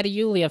 Say hi to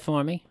Yulia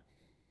for me.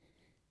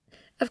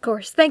 Of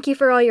course. Thank you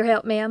for all your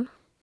help, ma'am.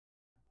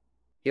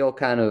 He'll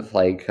kind of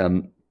like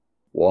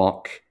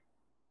walk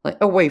like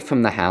away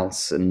from the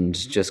house and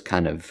just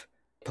kind of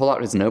pull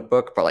out his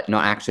notebook, but like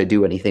not actually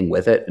do anything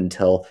with it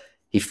until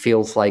he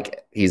feels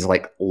like he's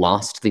like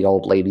lost the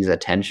old lady's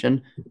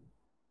attention.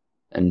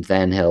 And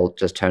then he'll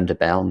just turn to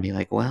Belle and be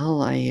like,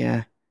 well,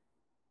 I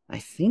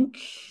think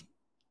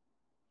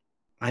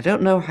I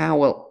don't know how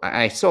well.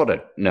 I sort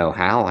of know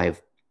how.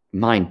 I've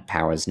mind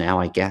powers now,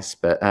 I guess,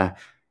 but I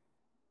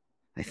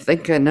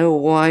think I know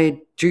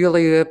why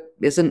Julia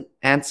isn't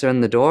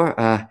answering the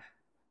door.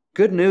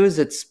 Good news,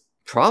 it's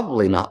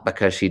probably not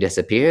because she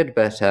disappeared,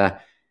 but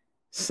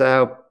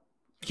so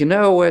you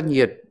know when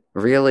you're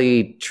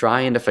really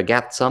trying to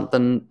forget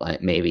something,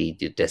 like maybe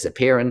the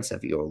disappearance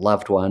of your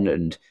loved one,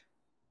 and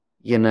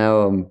you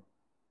know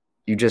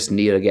you just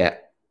need to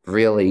get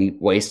really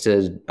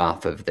wasted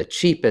off of the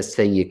cheapest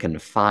thing you can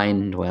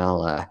find.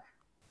 Well, I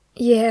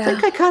Yeah.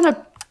 think I kind of,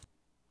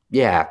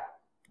 yeah,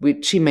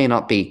 she may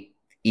not be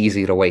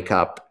easy to wake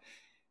up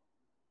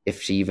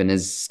if she even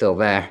is still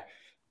there.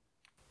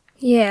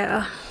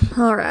 Yeah.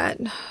 All right.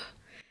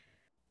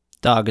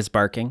 Dog is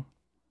barking.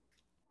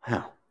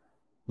 Wow,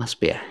 must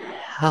be a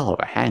hell of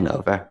a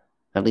hangover.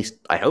 At least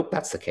I hope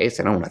that's the case.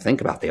 I don't want to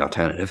think about the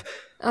alternative.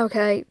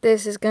 Okay,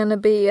 this is gonna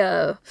be,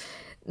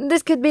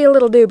 this could be a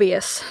little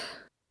dubious.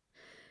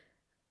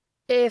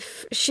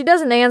 If she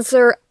doesn't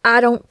answer,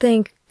 I don't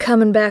think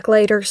coming back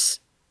later's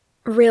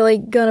really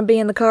gonna be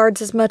in the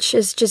cards as much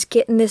as just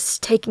getting this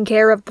taken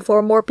care of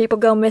before more people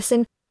go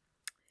missing.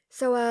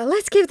 So,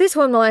 let's give this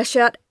one the last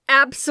shot.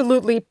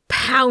 Absolutely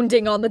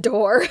pounding on the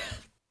door.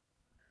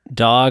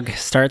 Dog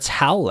starts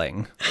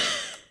howling.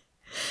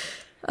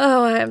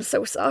 Oh, I am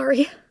so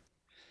sorry.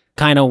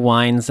 Kind of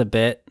whines a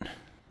bit.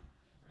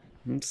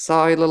 I'm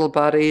sorry, little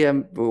buddy.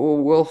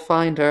 We'll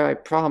find her, I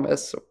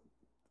promise.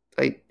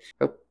 I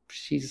hope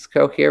she's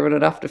coherent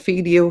enough to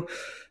feed you.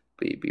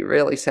 But it'd be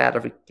really sad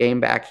if we came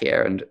back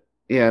here and...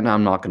 Yeah, no,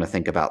 I'm not going to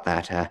think about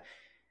that.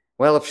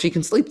 Well, if she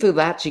can sleep through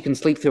that, she can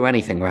sleep through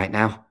anything right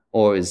now.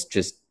 Or is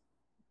just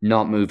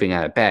not moving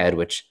out of bed,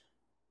 which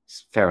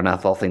is fair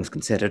enough, all things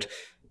considered.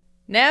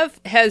 Nev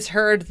has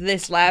heard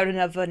this loud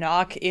enough a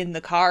knock in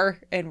the car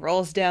and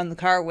rolls down the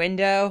car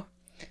window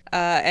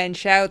and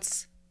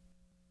shouts,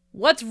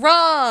 "What's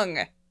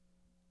wrong?"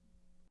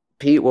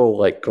 Pete will,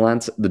 like,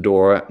 glance at the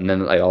door, and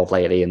then, like, old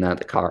lady and then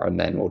the car, and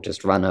then we'll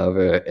just run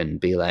over and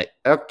be like,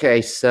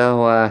 okay,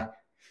 so,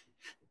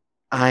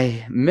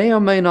 I may or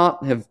may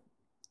not have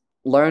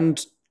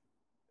learned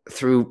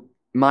through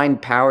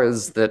mind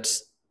powers that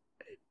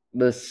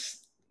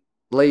this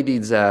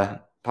lady's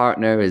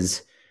partner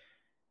is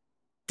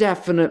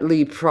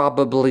definitely,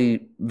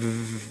 probably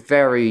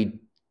very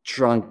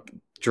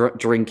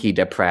drinky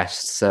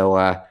depressed. So,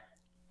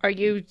 Are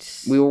you...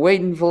 we were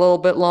waiting for a little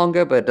bit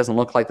longer, but it doesn't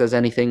look like there's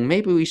anything.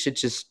 Maybe we should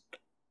just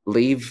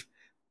leave.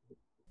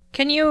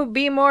 Can you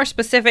be more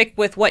specific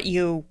with what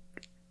you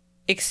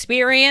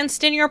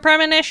experienced in your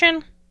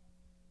premonition?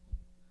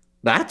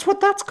 That's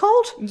what that's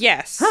called?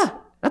 Yes. Huh,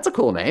 that's a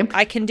cool name.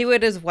 I can do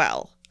it as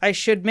well. I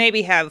should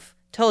maybe have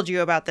told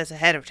you about this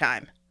ahead of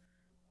time.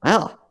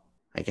 Well,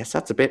 I guess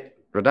that's a bit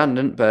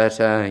redundant, but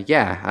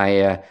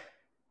yeah,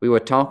 we were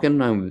talking.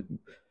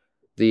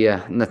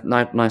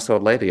 The nice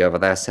old lady over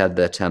there said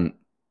that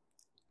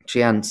she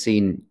hadn't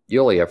seen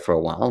Yulia for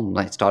a while, and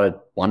I started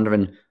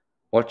wondering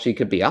what she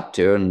could be up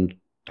to, and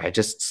I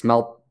just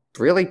smelled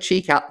really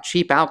cheap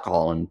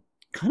alcohol, and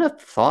kind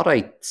of thought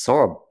I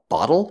saw a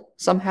bottle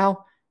somehow.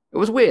 It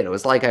was weird. It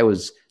was like I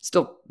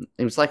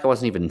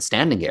wasn't even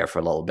standing here for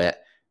a little bit.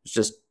 It was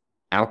just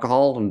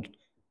alcohol and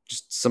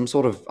just some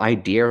sort of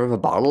idea of a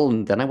bottle,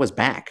 and then I was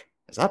back.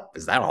 Is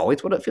that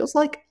always what it feels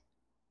like?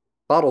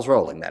 Bottles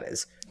rolling, that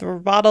is. The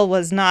bottle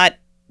was not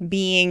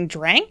being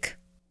drank?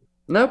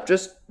 Nope,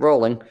 just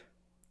rolling.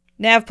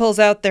 Nav pulls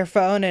out their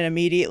phone and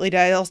immediately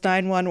dials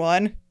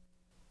 911.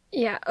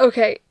 Yeah,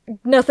 okay.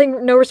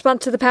 Nothing, no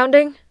response to the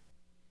pounding?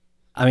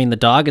 I mean, the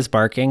dog is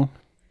barking.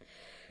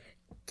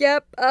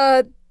 Yep,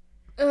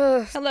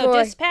 Hello,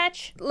 boy.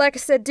 dispatch? Like I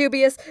said,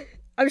 dubious.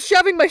 I'm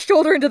shoving my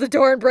shoulder into the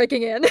door and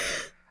breaking in.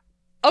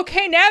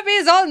 Okay, Nav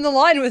is on the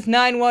line with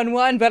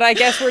 911, but I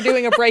guess we're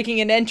doing a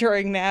breaking and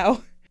entering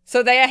now.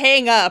 So they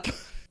hang up.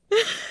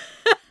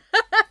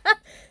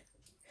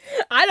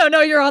 I don't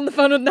know you're on the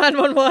phone with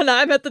 911.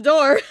 I'm at the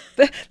door.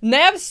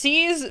 Nav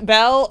sees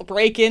Belle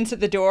break into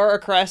the door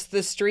across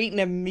the street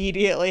and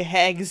immediately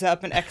hangs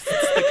up and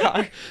exits the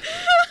car.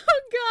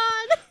 Oh,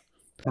 God.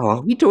 Oh,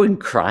 are we doing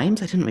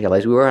crimes? I didn't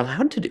realize we were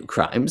allowed to do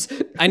crimes.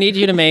 I need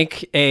you to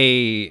make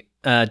a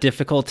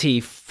difficulty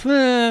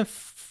 4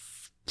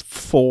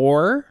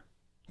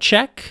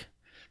 check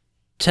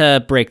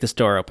to break this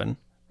door open.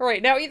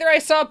 Alright, now either I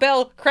saw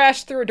Belle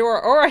crash through a door,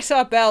 or I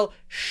saw Belle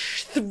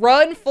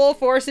run full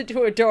force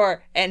into a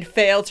door and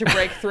fail to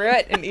break through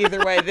it, and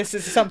either way, this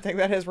is something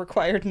that has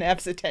required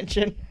Nav's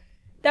attention.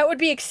 That would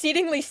be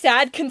exceedingly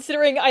sad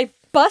considering I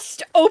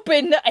bust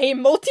open a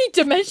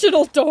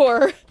multi-dimensional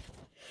door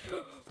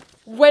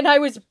when I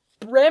was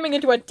ramming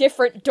into a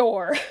different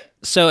door.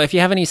 So if you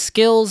have any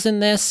skills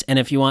in this, and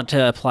if you want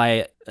to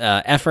apply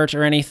effort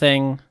or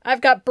anything... I've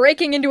got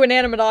breaking into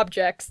inanimate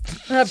objects.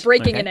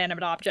 Breaking Okay.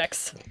 inanimate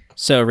objects.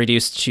 So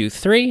reduced to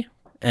 3.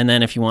 And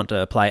then if you want to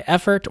apply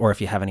effort or if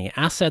you have any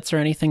assets or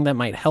anything that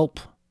might help.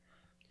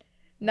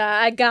 Nah,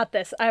 I got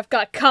this. I've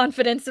got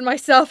confidence in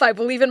myself. I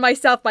believe in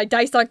myself. My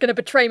dice aren't gonna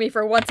betray me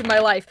for once in my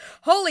life.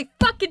 Holy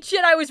fucking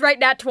shit, I was right,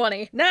 nat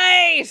 20.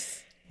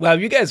 Nice! Wow,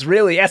 you guys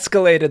really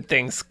escalated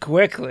things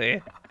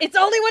quickly. It's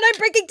only when I'm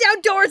breaking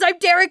down doors I'm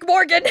Derek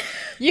Morgan.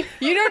 You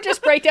don't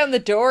just break down the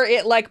door,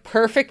 it like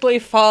perfectly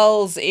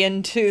falls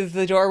into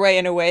the doorway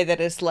in a way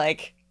that is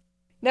like,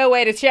 no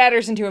wait, it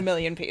shatters into a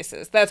million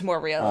pieces. That's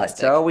more realistic.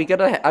 So are we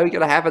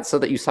gonna have it so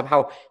that you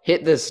somehow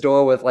hit this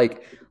door with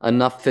like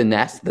enough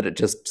finesse that it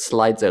just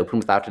slides open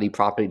without any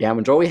property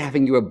damage, or are we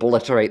having you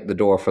obliterate the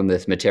door from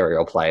this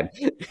material plane?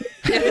 Yeah,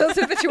 those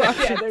are the two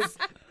options.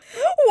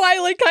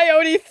 Wile E.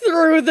 Coyote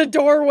through the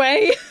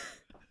doorway.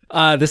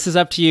 This is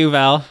up to you,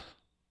 Val.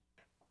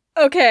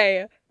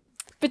 Okay.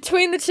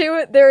 Between the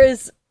two,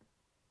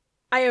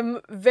 I am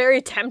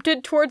very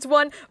tempted towards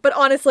one, but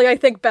honestly, I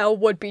think Belle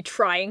would be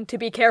trying to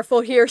be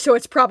careful here, so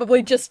it's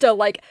probably just to,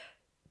 like,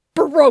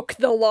 broke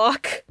the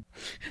lock.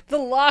 The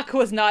lock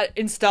was not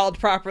installed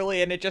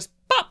properly and it just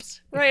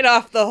pops right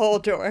off the whole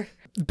door.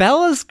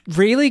 Bella's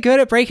really good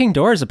at breaking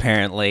doors,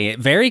 apparently.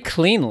 Very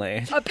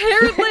cleanly.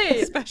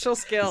 Apparently! Special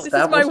skill. This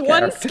is my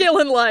one skill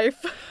in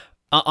life.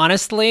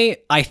 Honestly,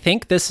 I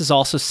think this has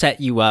also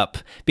set you up,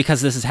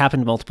 because this has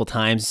happened multiple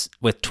times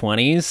with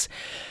 20s,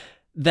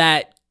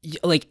 that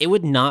like it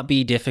would not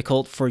be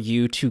difficult for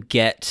you to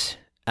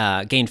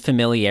gain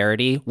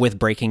familiarity with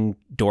breaking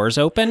doors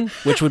open,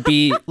 which would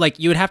be like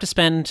you would have to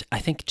spend, I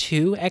think,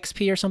 2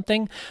 XP or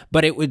something,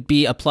 but it would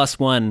be a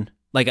 +1,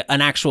 like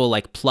an actual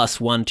like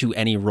 +1 to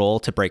any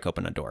roll to break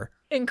open a door.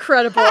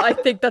 Incredible. I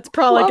think that's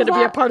probably going to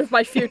be a part of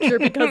my future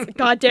because,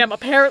 goddamn,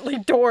 apparently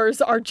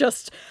doors are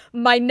just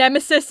my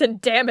nemesis, and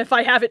damn if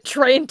I haven't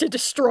trained to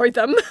destroy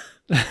them.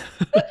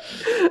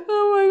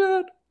 Oh my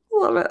god.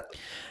 Love it.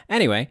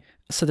 Anyway,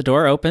 so the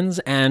door opens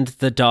and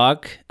the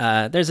dog,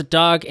 there's a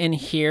dog in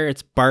here.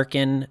 It's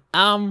barking.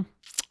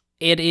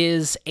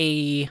 It's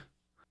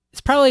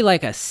probably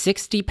like a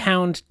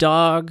 60-pound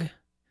dog.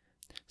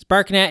 It's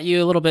barking at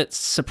you, a little bit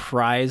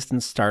surprised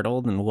and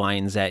startled, and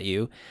whines at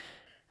you.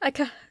 I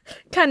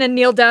kind of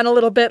kneel down a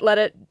little bit, let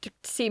it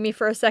see me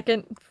for a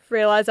second,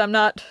 realize I'm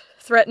not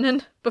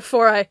threatening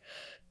before I...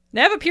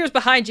 Nav appears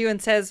behind you and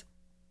says,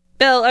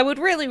 Belle, I would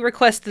really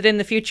request that in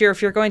the future,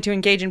 if you're going to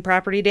engage in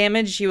property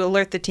damage, you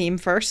alert the team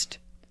first.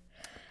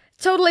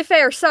 Totally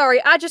fair. Sorry,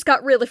 I just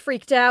got really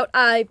freaked out.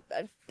 I'm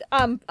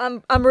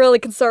really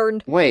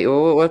concerned. Wait,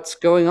 what's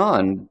going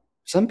on?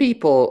 Some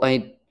people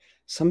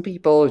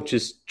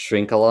just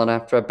drink a lot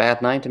after a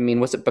bad night. I mean,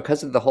 was it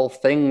because of the whole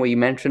thing where you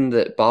mentioned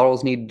that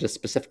bottles needed to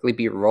specifically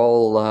be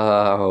rolled?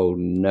 Oh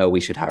no, we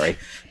should hurry.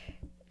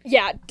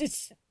 Yeah,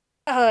 just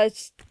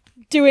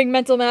doing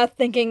mental math,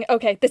 thinking,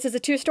 okay, this is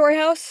a 2-story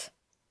house.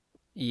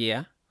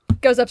 Yeah.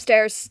 Goes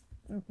upstairs,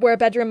 where a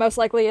bedroom most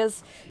likely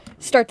is.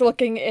 Start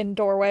looking in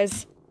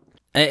doorways.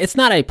 It's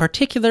not a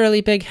particularly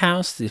big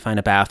house. You find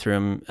a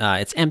bathroom.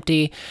 It's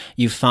empty.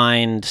 You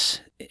find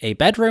a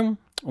bedroom,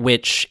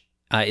 which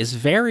is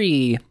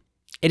very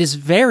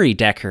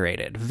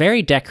decorated,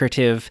 very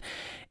decorative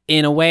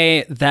in a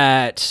way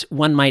that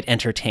one might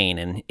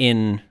entertain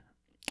in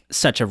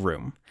such a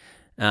room.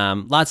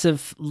 Lots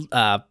of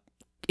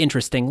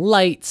interesting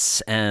lights,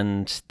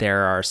 and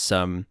there are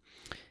some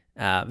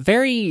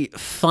very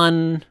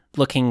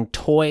fun-looking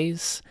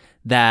toys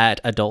that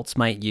adults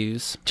might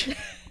use.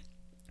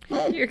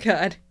 Dear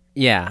God.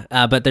 Yeah,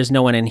 but there's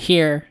no one in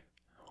here.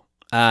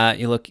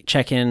 You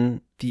check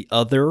in the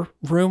other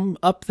room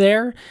up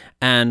there,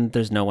 and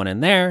there's no one in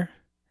there.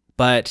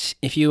 But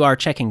if you are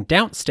checking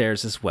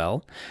downstairs as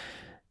well,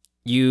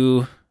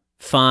 you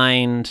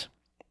find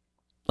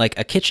like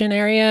a kitchen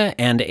area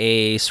and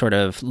a sort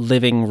of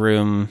living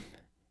room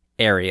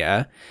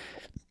area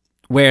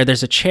where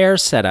there's a chair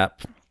set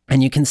up,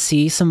 and you can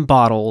see some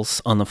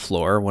bottles on the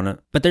floor,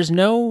 but there's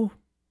no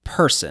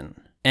person.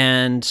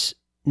 And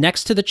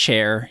next to the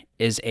chair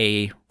is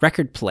a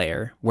record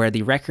player where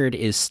the record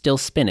is still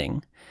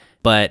spinning,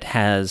 but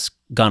has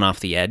gone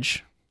off the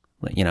edge,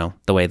 you know,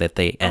 the way that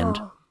they end.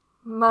 Oh,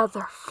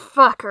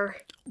 motherfucker.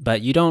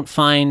 But you don't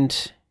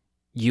find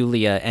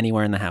Yulia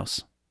anywhere in the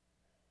house.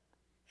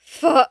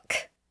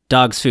 Fuck.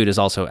 Dog's food is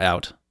also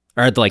out.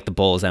 Or, like, the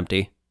bowl is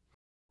empty.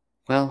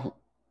 Well,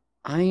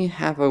 I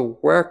have a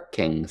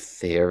working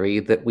theory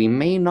that we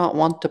may not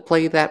want to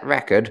play that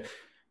record.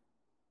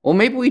 Or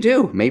maybe we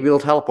do. Maybe it'll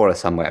teleport us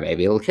somewhere.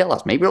 Maybe it'll kill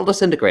us. Maybe it'll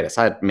disintegrate us.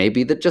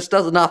 Maybe that just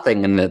does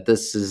nothing and that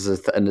this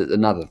is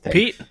another thing.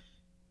 Pete,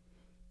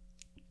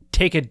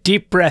 take a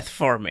deep breath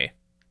for me.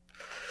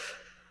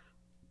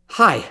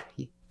 Hi.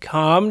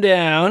 Calm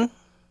down.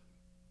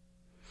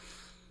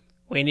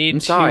 We need I'm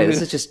sorry, to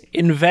this is just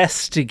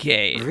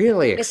investigate.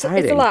 really It's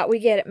exciting. a lot, we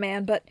get it,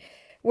 man, but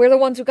we're the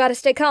ones who gotta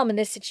stay calm in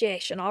this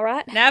situation,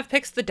 alright? Nav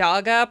picks the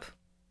dog up.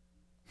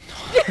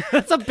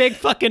 That's a big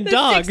fucking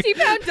dog.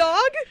 60-pound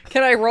dog?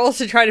 Can I roll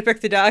to try to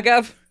pick the dog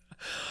up?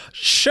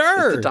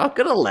 Sure. Is the dog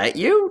gonna let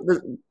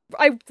you?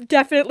 I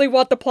definitely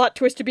want the plot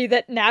twist to be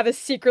that Nav is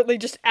secretly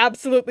just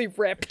absolutely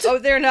ripped. Oh,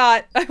 they're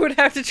not. I would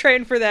have to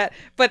train for that.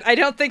 But I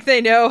don't think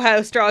they know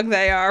how strong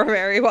they are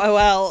very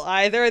well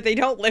either. They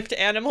don't lift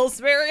animals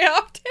very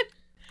often.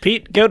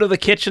 Pete, go to the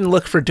kitchen,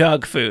 look for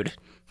dog food.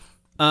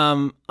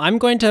 I'm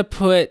going to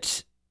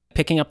put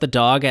picking up the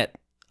dog at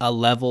a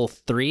level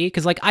 3,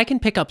 because, like, I can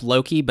pick up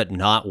Loki, but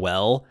not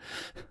well.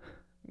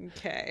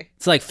 Okay.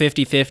 It's like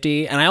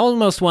 50-50, and I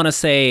almost want to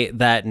say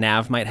that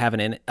Nav might have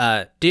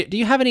do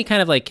you have any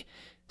kind of, like,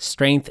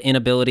 strength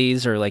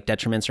inabilities or, like,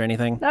 detriments or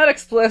anything? Not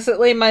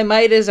explicitly. My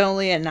might is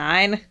only a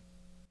 9.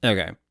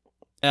 Okay.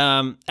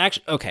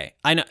 Actually, okay.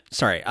 I know.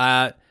 Sorry.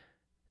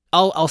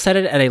 I'll set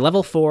it at a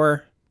level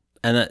 4,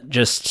 and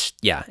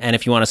and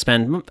if you want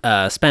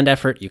to spend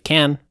effort, you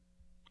can.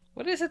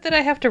 What is it that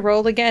I have to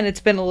roll again?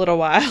 It's been a little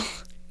while.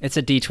 It's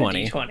a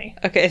D20.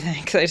 D20. Okay,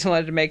 thanks. I just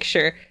wanted to make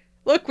sure.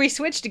 Look, we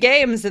switched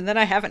games, and then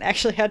I haven't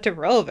actually had to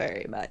roll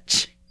very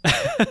much.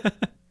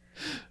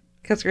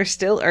 Because we're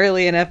still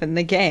early enough in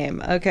the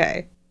game.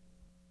 Okay.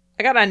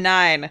 I got a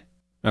 9.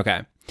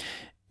 Okay.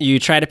 You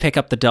try to pick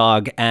up the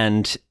dog,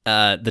 and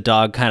the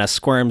dog kind of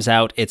squirms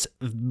out. It's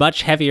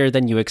much heavier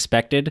than you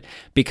expected,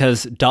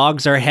 because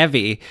dogs are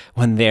heavy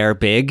when they're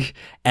big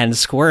and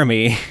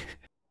squirmy.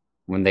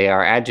 When they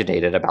are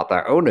agitated about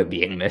their owner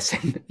being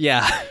missing.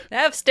 Yeah.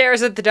 Nav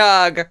stares at the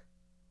dog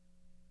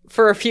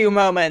for a few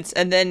moments,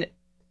 and then,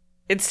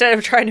 instead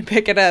of trying to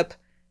pick it up,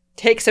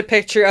 takes a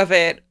picture of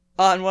it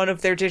on one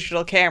of their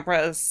digital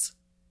cameras,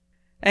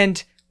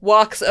 and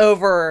walks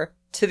over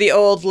to the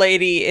old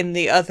lady in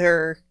the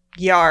other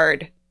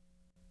yard.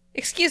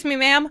 Excuse me,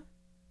 ma'am.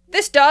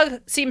 This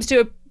dog seems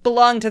to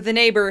belong to the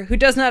neighbor who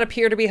does not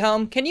appear to be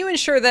home. Can you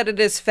ensure that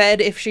it is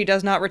fed if she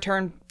does not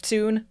return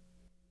soon?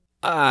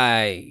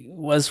 I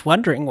was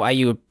wondering why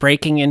you were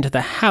breaking into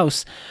the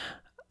house.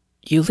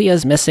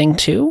 Yulia's missing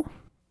too?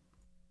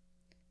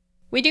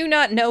 We do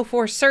not know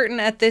for certain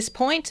at this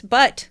point,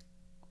 but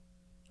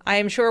I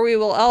am sure we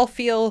will all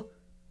feel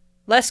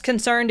less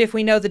concerned if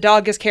we know the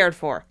dog is cared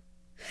for.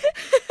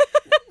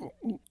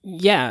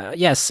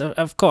 Yes,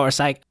 of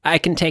course. I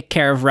can take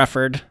care of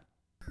Rufford.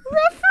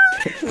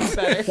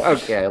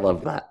 Okay, I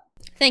love that.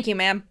 Thank you,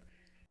 ma'am.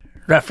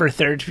 Rougher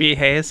third V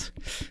Hayes.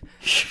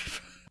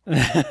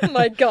 Oh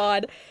my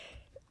god.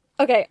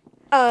 Okay,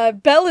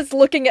 Belle is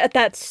looking at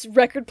that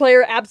record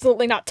player,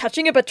 absolutely not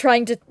touching it, but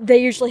trying to... They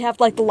usually have,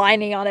 like, the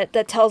lining on it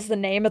that tells the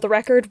name of the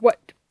record.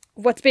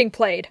 What's being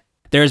played?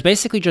 There's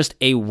basically just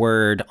a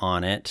word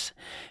on it.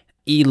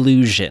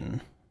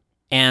 Illusion.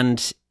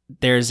 And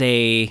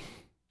the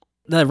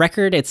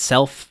record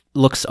itself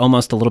looks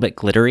almost a little bit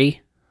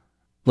glittery.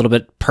 A little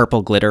bit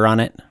purple glitter on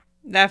it.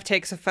 Nav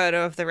takes a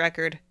photo of the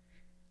record.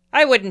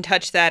 I wouldn't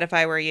touch that if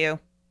I were you.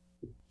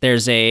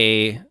 There's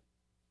a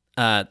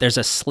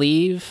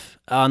sleeve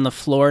on the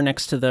floor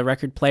next to the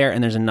record player,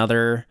 and there's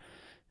another,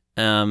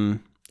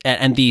 and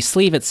the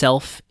sleeve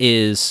itself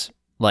is,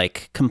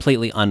 like,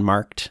 completely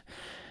unmarked.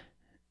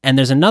 And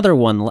there's another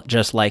one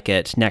just like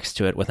it next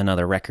to it with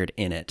another record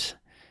in it.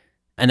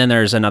 And then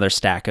there's another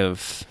stack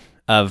of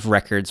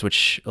records,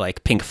 which,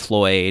 like, Pink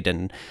Floyd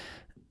and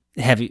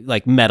heavy,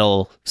 like,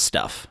 metal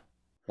stuff.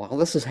 While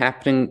this is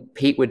happening,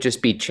 Pete would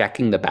just be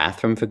checking the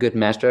bathroom for good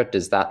measure.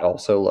 Does that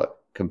also look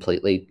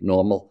completely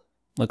normal?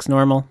 Looks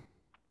normal.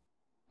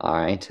 All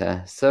right,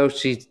 so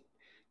she's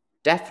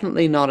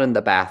definitely not in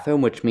the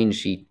bathroom, which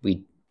means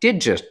we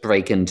did just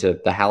break into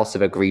the house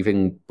of a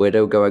grieving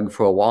widow going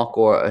for a walk,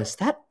 or is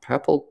that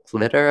purple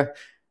glitter?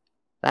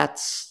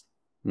 That's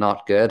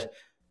not good.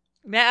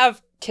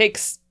 Nav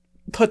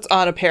puts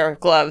on a pair of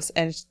gloves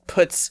and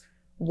puts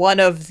one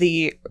of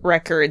the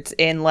records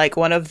in, like,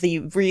 one of the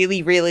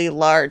really, really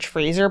large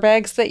freezer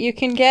bags that you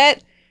can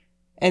get,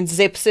 and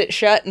zips it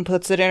shut and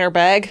puts it in her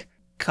bag.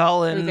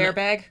 Colin Or their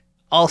bag.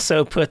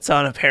 also puts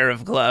on a pair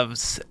of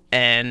gloves,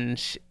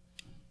 and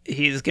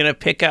he's gonna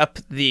pick up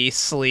the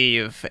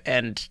sleeve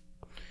and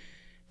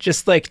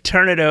just, like,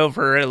 turn it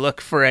over and look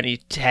for any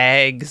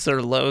tags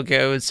or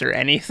logos or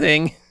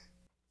anything.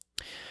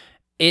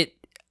 It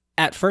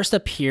at first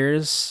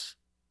appears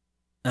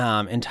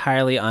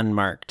entirely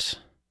unmarked,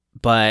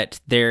 but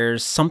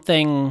there's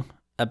something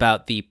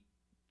about the,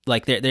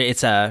 like, there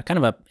it's a kind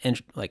of a,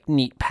 like,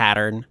 neat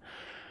pattern.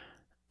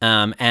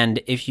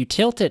 And if you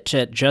tilt it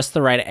to just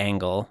the right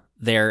angle,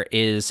 there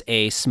is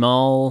a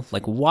small,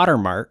 like,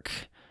 watermark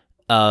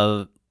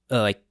of,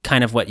 like,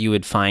 kind of what you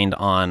would find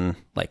on,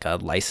 like, a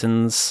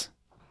license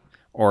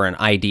or an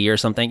ID or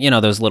something. You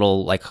know, those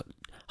little, like,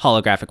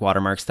 holographic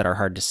watermarks that are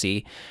hard to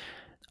see,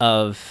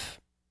 of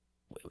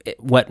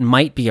what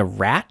might be a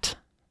rat,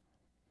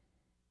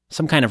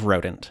 some kind of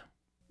rodent.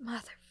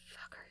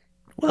 Motherfucker.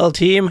 Well,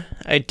 team,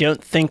 I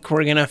don't think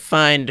we're gonna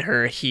find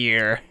her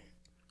here.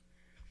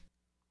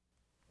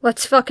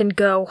 Let's fucking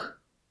go.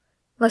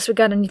 Unless we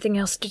got anything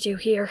else to do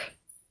here.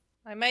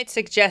 I might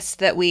suggest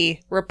that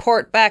we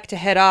report back to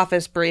head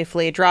office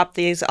briefly, drop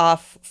these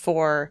off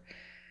for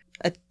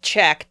a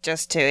check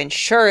just to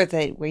ensure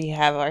that we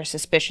have our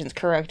suspicions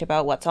correct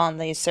about what's on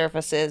these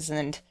surfaces,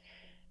 and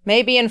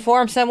maybe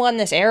inform someone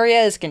this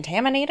area is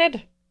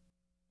contaminated?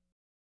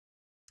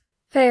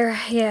 Fair,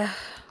 yeah.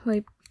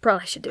 We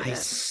probably should do I that.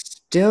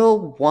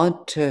 still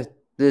want to.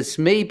 This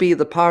may be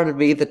the part of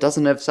me that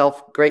doesn't have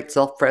great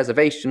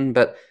self-preservation,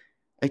 but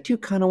I do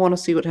kind of want to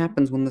see what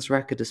happens when this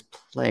record is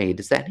played.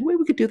 Is there any way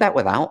we could do that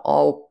without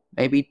all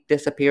maybe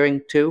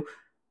disappearing too?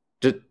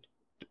 Do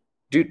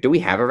we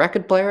have a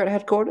record player at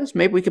headquarters?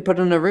 Maybe we could put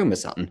it in a room or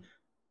something.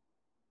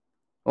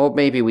 Or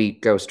maybe we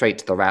go straight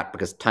to the rat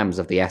because time is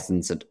of the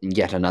essence and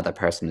yet another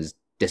person has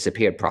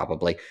disappeared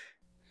probably.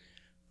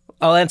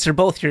 I'll answer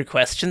both your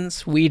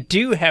questions. We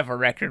do have a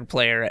record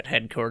player at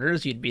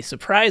headquarters. You'd be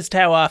surprised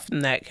how often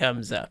that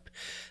comes up.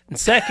 And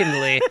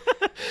secondly,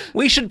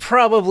 we should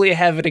probably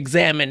have it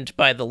examined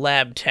by the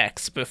lab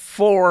techs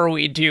before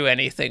we do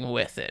anything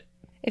with it.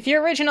 If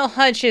your original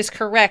hunch is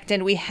correct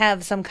and we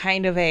have some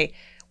kind of a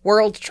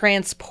world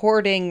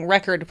transporting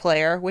record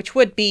player, which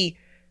would be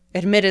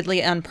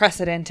admittedly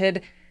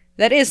unprecedented,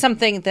 that is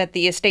something that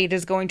the estate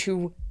is going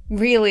to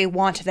really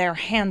want their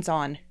hands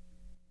on.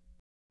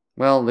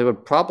 Well, it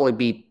would probably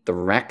be the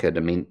record. I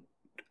mean,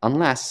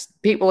 unless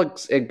people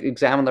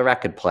examine the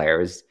record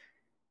players,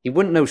 he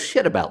wouldn't know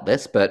shit about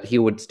this, but he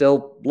would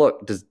still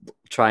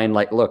try and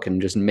look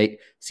and just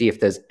see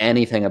if there's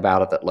anything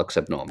about it that looks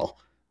abnormal.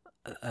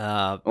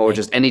 Or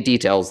just any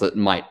details that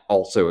might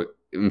also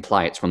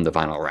imply it's from the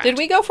vinyl rat. Did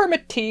we go from a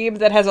team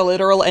that has a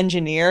literal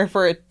engineer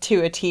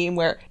to a team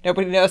where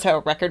nobody knows how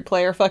a record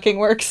player fucking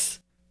works?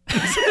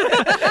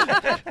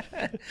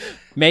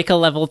 Make a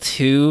level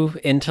 2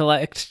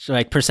 intellect,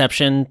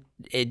 perception,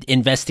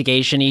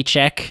 investigation-y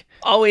check.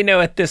 All we know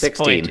at this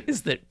 16. point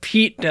is that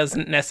Pete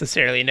doesn't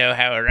necessarily know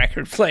how a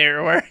record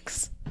player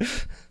works.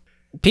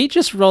 Pete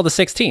just rolled a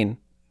 16.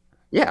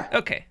 Yeah.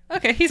 Okay,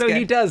 he's so good.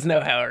 he does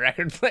know how a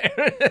record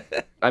player.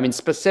 I mean,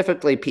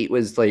 specifically, Pete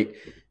was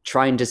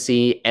trying to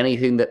see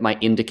anything that might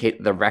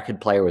indicate the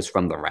record player was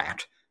from the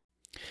rat.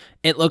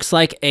 It looks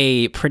like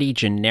a pretty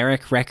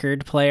generic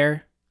record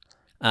player.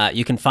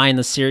 You can find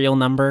the serial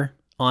number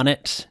on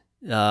it.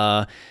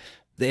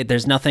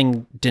 There's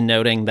nothing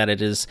denoting that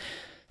it is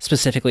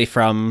specifically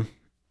from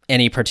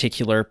any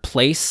particular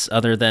place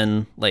other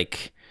than,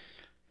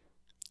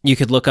 you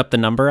could look up the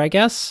number, I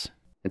guess.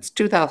 It's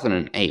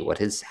 2008. What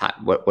does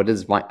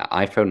my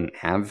iPhone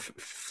have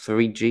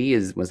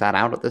 3G? Was that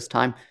out at this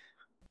time?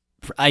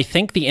 I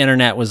think the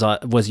internet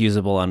was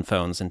usable on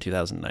phones in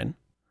 2009.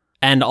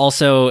 And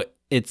also,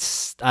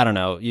 I don't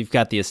know, you've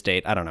got the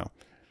estate, I don't know.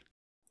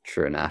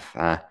 True enough.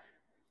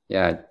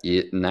 Yeah,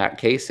 in that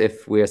case,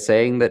 if we're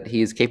saying that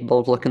he's capable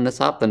of looking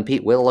this up, then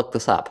Pete will look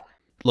this up.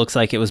 Looks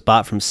like it was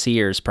bought from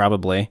Sears,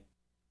 probably.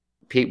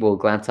 Pete will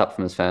glance up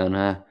from his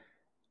phone.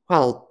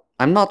 Well,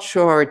 I'm not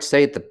sure I'd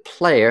say the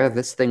player.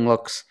 This thing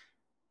looks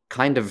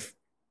kind of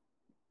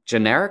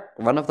generic,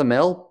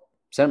 run-of-the-mill.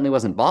 Certainly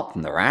wasn't bought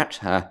from the rat.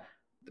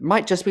 It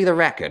might just be the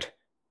record.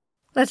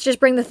 Let's just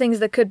bring the things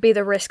that could be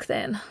the risk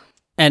then.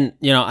 And,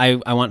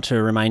 I want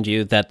to remind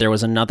you that there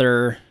was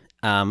another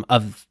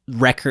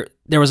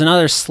there was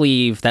another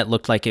sleeve that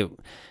looked like it,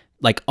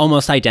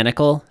 almost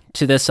identical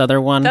to this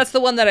other one. That's the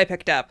one that I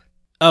picked up.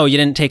 Oh, you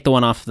didn't take the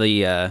one off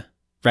the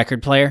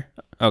record player?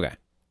 Okay.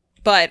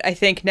 But I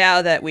think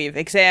now that we've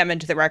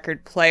examined the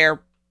record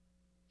player,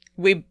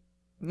 we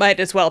might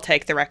as well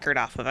take the record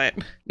off of it.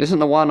 Isn't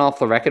the one off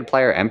the record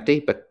player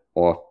empty?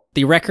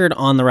 The record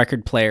on the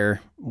record player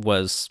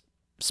was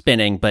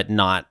spinning, but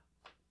not,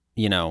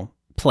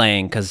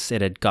 playing because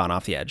it had gone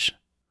off the edge.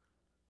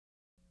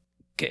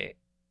 Okay.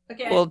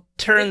 We'll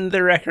turn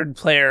the record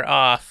player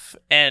off,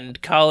 and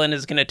Colin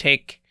is going to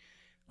take,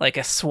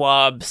 a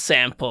swab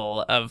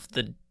sample of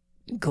the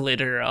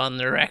glitter on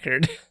the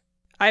record.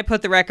 I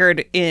put the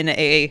record in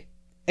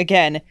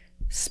again,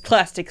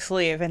 plastic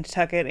sleeve and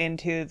tuck it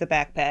into the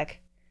backpack.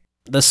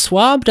 The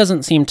swab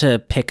doesn't seem to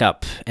pick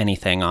up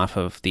anything off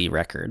of the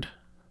record.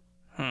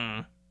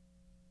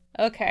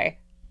 Okay.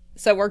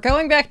 So we're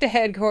going back to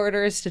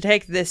headquarters to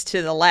take this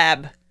to the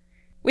lab.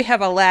 We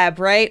have a lab,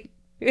 right?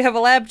 We have a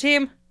lab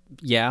team?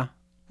 Yeah.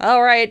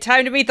 All right,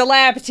 time to meet the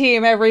lab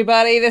team,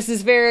 everybody. This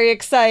is very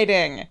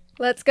exciting.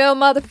 Let's go,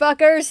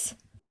 motherfuckers.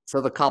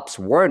 So the cops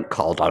weren't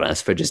called on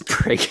us for just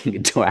breaking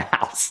into a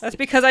house. That's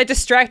because I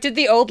distracted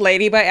the old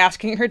lady by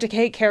asking her to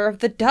take care of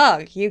the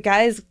dog. You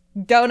guys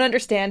don't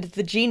understand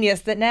the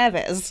genius that Nav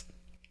is.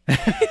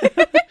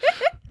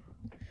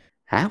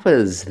 That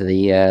was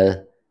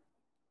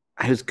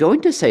I was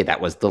going to say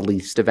that was the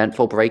least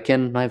eventful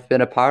break-in I've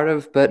been a part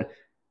of, but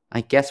I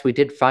guess we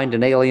did find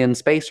an alien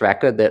space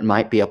record that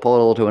might be a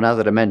portal to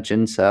another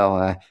dimension,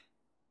 so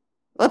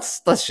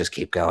let's just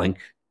keep going.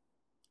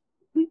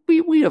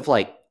 We have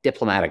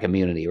diplomatic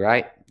immunity,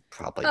 right?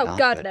 Probably not. Oh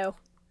God, no.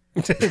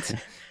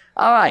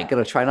 All right,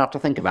 gonna try not to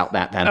think about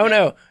that then. Oh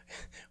no,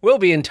 we'll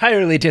be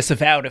entirely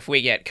disavowed if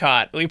we get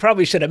caught. We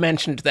probably should have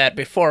mentioned that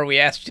before we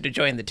asked you to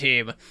join the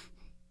team.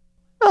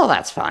 Oh,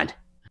 that's fine.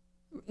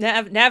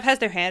 Nav has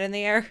their hand in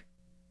the air.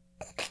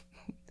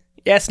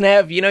 Yes,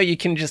 Nav, you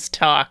can just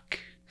talk.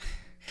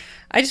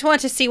 I just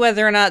want to see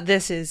whether or not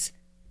this is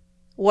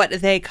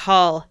what they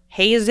call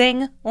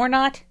hazing or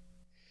not.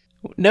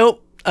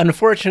 Nope.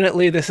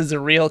 Unfortunately, this is a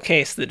real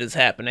case that is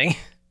happening.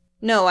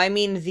 No, I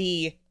mean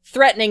the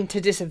threatening to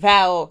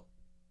disavow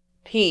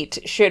Pete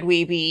should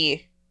we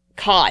be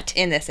caught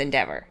in this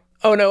endeavor.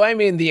 Oh no, I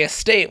mean the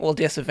estate will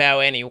disavow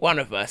any one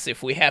of us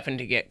if we happen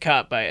to get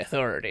caught by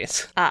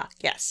authorities. Ah,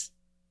 yes.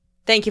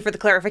 Thank you for the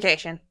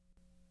clarification.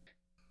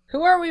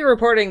 Who are we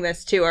reporting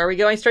this to? Are we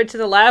going straight to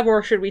the lab,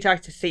 or should we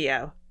talk to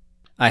Theo?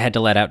 I had to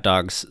let out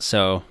dogs,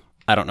 so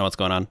I don't know what's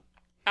going on.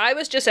 I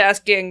was just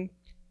asking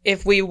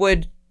if we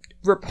would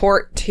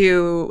report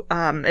to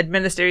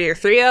Administrator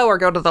Theo or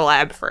go to the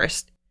lab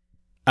first.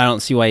 I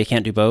don't see why you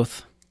can't do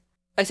both.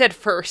 I said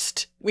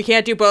first. We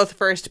can't do both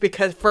first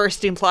because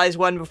first implies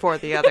one before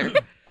the other.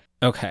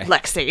 Okay.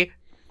 Lexi.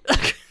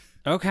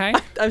 Okay.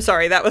 I'm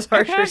sorry, that was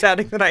harsher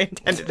sounding than I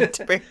intended it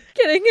to be.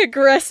 Getting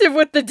aggressive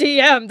with the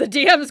DM. The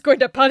DM's going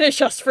to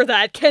punish us for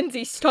that.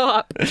 Kenzie,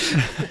 stop.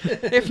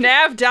 If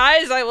Nav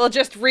dies, I will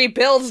just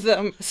rebuild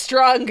them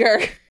stronger.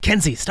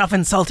 Kenzie, stop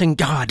insulting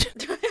God.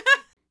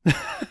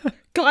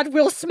 God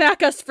will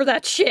smack us for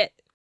that shit.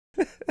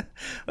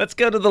 Let's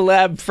go to the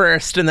lab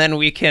first, and then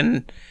we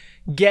can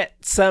get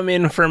some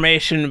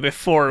information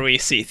before we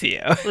see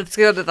Theo. Let's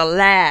go to the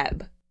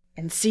lab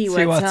and see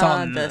what's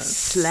on the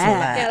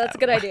slab. Yeah, that's a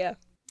good idea.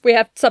 We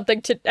have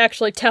something to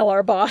actually tell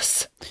our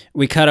boss.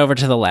 We cut over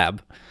to the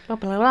lab.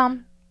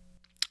 Bum.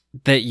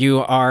 That you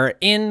are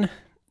in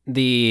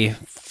the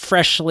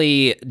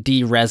freshly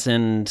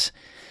de-resined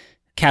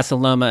Casa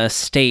Loma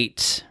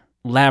Estate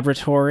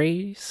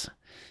laboratories,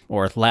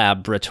 or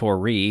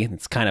laboratory.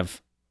 It's kind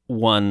of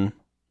one,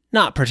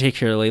 not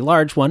particularly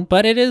large one,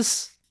 but it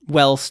is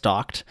well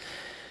stocked.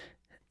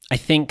 I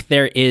think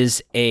there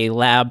is a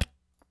lab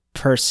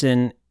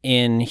person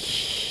in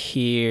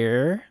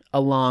here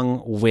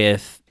along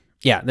with,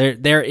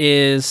 there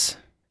is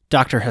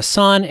Dr.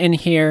 Hassan in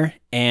here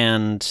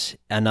and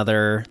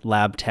another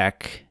lab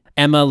tech,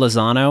 Emma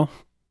Lozano.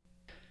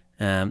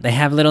 They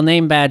have little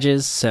name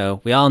badges,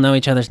 so we all know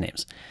each other's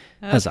names.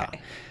 Okay. Huzzah.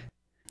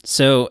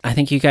 So I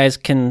think you guys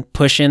can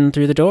push in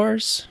through the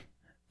doors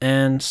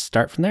and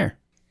start from there.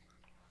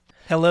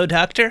 Hello,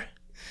 Doctor.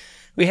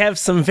 We have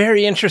some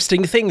very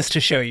interesting things to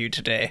show you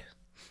today.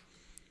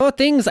 Oh,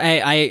 things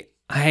I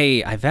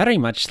very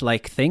much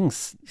like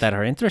things that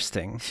are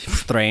interesting.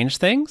 Strange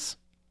things?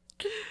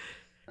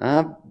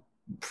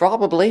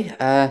 Probably.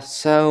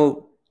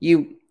 So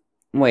you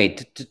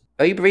wait.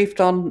 Are you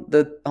briefed on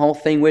the whole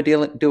thing we're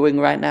doing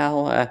right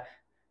now?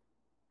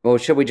 Or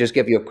should we just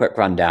give you a quick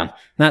rundown?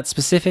 Not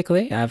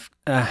specifically.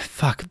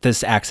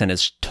 This accent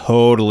is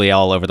totally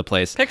all over the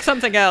place. Pick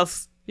something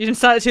else.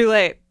 It's not too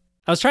late.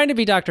 I was trying to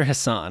be Dr.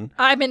 Hassan.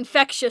 I'm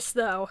infectious,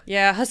 though.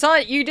 Yeah,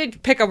 Hassan, you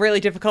did pick a really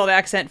difficult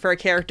accent for a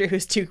character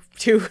who's too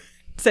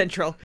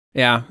central.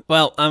 Yeah,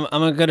 well,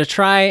 I'm gonna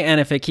try,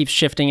 and if it keeps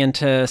shifting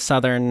into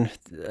Southern,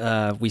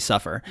 we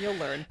suffer. You'll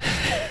learn.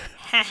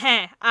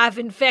 Haha, I've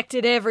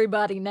infected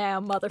everybody now,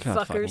 God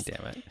motherfuckers. fucking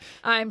damn it.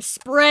 I'm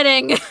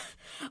spreading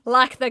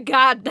like the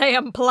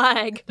goddamn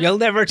plague. You'll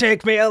never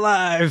take me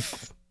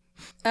alive.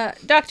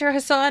 Dr.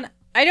 Hassan,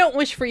 I don't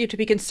wish for you to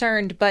be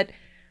concerned, but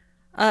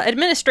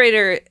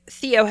Administrator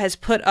Theo has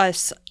put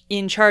us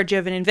in charge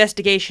of an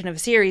investigation of a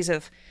series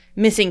of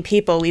missing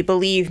people we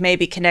believe may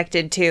be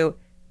connected to...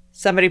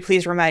 Somebody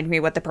please remind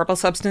me what the purple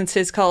substance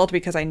is called,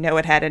 because I know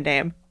it had a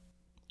name.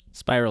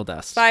 Spiral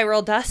dust.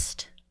 Spiral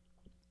dust?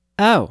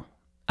 Oh,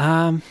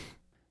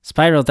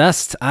 spiral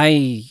dust.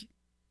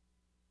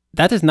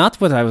 That is not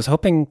what I was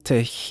hoping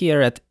to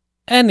hear at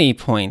any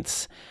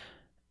point.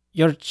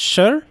 You're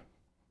sure?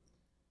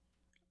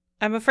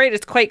 I'm afraid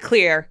it's quite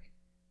clear.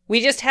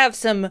 We just have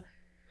some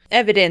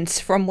evidence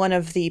from one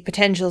of the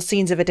potential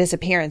scenes of a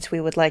disappearance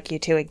we would like you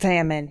to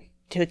examine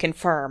to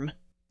confirm.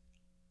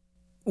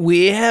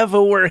 We have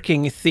a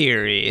working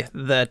theory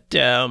that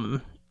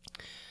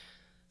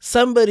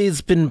somebody's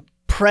been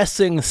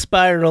pressing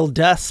spiral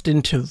dust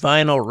into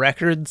vinyl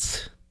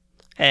records,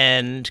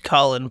 and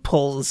Colin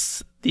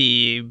pulls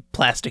the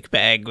plastic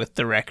bag with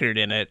the record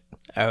in it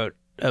out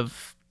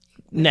of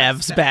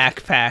Nav's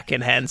backpack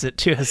and hands it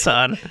to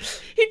Hassan.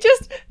 He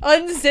just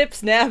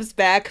unzips Nav's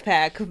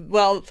backpack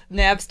while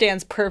Nav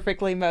stands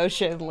perfectly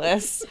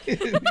motionless.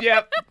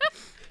 Yep,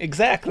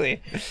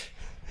 exactly.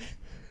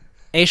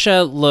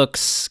 Aisha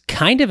looks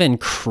kind of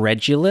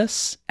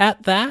incredulous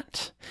at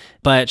that,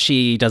 but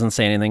she doesn't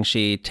say anything.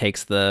 She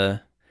takes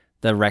the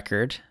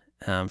record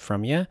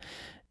from you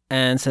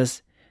and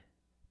says,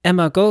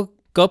 Emma, go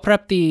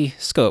prep the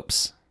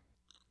scopes.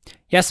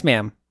 Yes,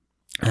 ma'am.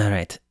 All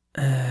right.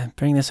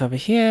 Bring this over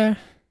here.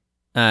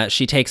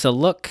 She takes a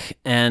look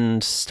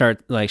and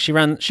she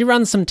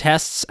runs some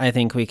tests. I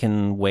think we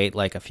can wait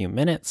like a few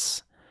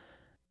minutes.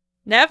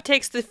 Nav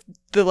takes the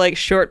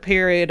short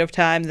period of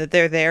time that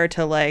they're there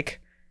to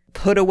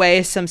put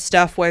away some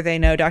stuff where they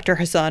know Dr.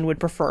 Hassan would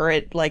prefer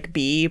it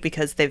be,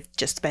 because they've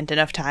just spent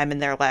enough time in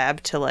their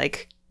lab to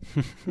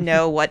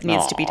know what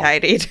needs to be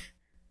tidied.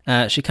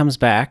 She comes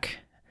back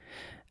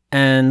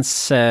and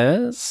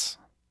says,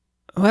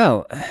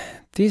 well,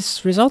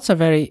 these results are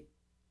very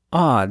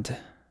odd.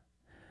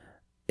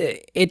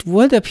 It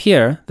would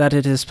appear that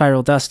it is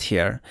spiral dust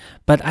here,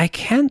 but I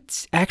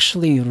can't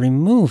actually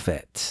remove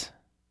it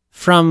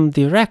from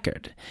the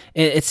record.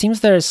 It seems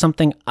there is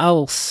something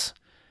else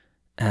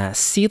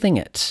sealing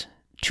it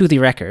to the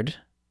record,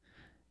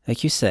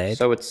 like you said.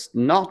 So it's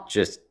not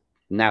just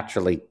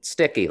naturally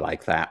sticky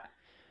like that.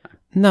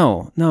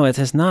 No, it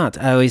is not.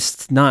 At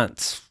least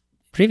not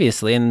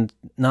previously, and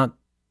not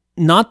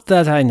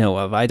that I know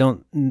of. I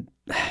don't.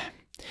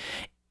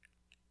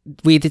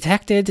 We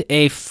detected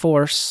a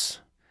force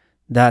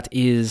that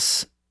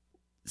is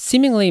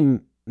seemingly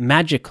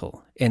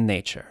magical in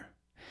nature,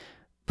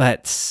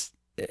 but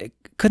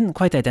couldn't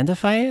quite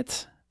identify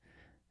it.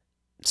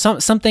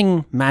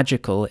 Something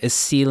magical is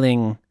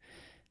sealing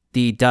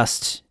the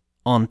dust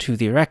onto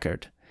the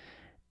record,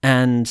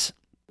 and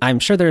I'm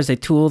sure there's a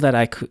tool that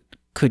I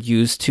could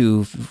use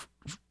to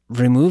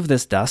remove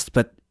this dust,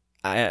 but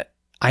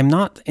I'm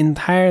not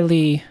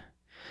entirely.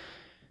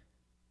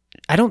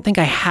 I don't think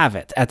I have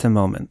it at the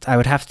moment. I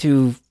would have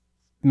to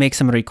make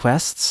some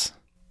requests.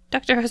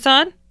 Dr.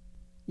 Hassan,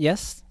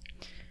 Yes?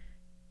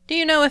 do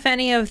you know if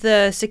any of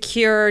the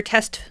secure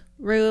test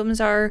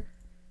rooms are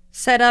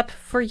set up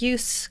for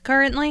use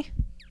currently?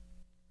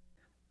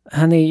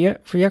 Honey,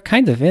 you're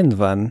kind of in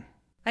one.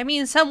 I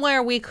mean,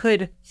 somewhere we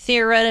could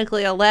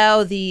theoretically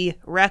allow the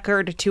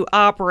record to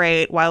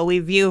operate while we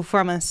view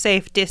from a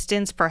safe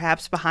distance,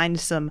 perhaps behind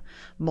some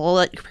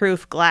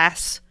bulletproof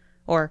glass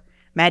or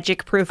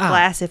magic-proof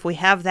glass, if we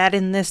have that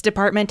in this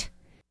department.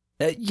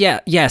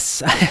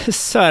 Yes.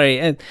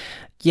 Sorry.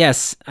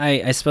 Yes,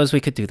 I suppose we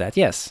could do that.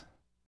 Yes.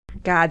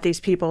 God, these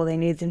people, they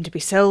need them to be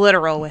so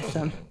literal with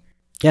them.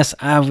 Yes,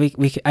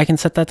 I can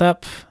set that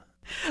up.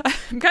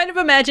 I'm kind of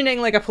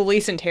imagining like a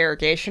police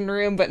interrogation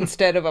room, but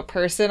instead of a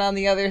person on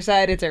the other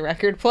side, it's a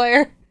record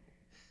player.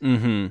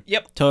 Mm-hmm.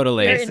 Yep.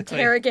 Totally. They're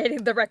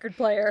interrogating the record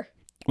player.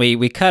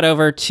 We cut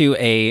over to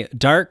a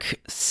dark,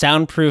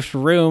 soundproofed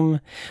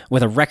room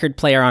with a record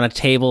player on a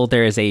table.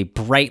 There is a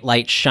bright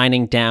light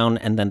shining down,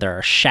 and then there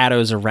are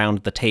shadows around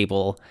the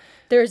table.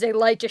 There's a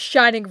light just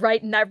shining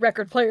right in that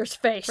record player's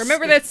face.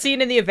 Remember that scene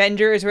in the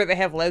Avengers where they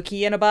have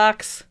Loki in a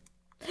box?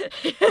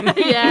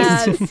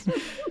 Yes.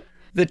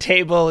 The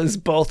table is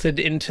bolted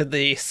into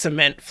the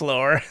cement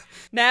floor.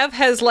 Nav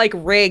has like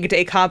rigged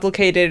a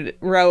complicated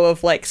row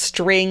of like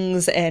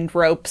strings and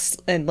ropes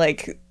and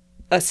like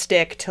a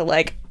stick to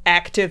like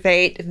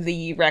activate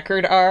the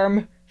record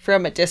arm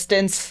from a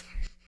distance.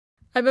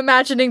 I'm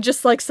imagining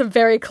just like some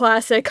very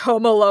classic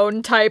Home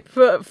Alone type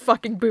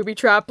fucking booby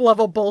trap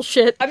level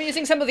bullshit. I'm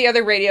using some of the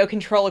other radio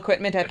control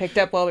equipment I picked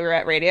up while we were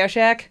at Radio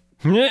Shack.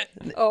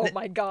 Oh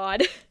my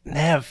god.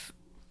 Nev,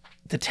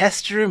 the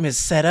test room is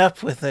set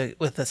up with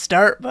a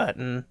start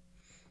button.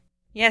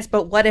 Yes,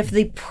 but what if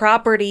the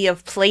property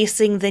of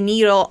placing the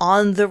needle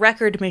on the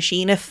record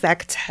machine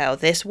affects how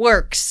this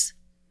works?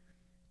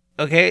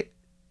 Okay,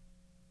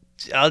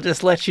 I'll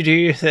just let you do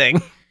your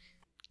thing.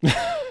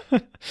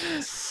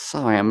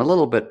 Sorry, I'm a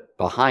little bit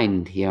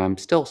behind here. I'm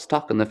still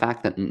stuck on the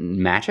fact that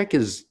magic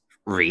is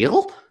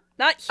real?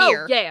 Not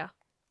here. Oh, yeah.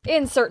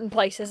 In certain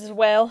places as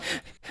well.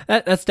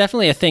 That's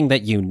definitely a thing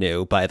that you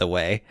knew, by the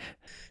way.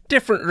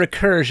 Different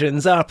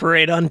recursions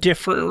operate on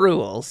different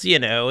rules. You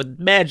know,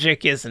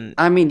 magic isn't...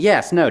 I mean,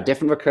 yes, no,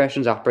 different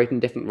recursions operate in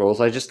different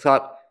rules. I just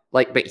thought,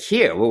 like, but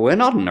here, we're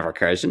not in a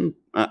recursion,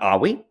 are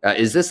we?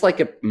 Is this like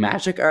a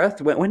magic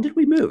Earth? When did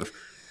we move?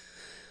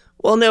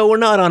 Well, no, we're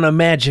not on a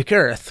magic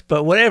Earth,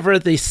 but whatever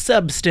the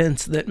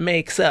substance that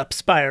makes up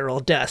spiral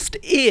dust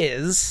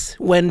is,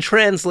 when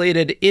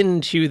translated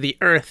into the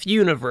Earth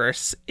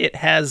universe, it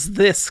has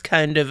this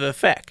kind of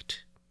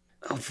effect.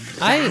 Oh,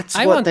 that's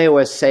what they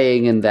were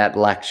saying in that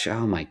lecture.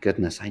 Oh my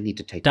goodness, I need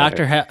to take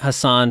Dr.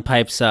 Hassan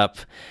pipes up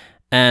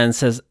and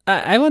says,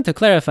 I want to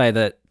clarify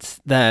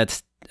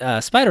that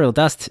spiral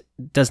dust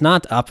does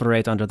not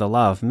operate under the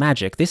law of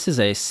magic. This is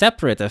a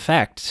separate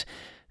effect,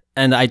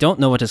 and I don't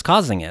know what is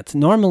causing it.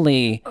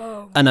 Normally,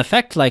 an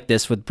effect like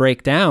this would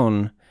break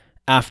down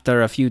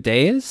after a few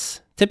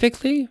days,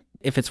 typically.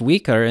 If it's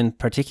weaker in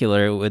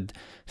particular, it would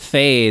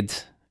fade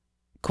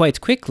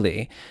quite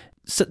quickly.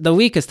 So the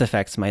weakest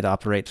effects might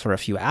operate for a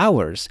few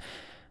hours.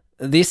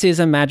 This is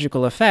a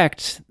magical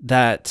effect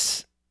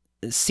that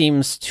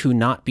seems to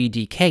not be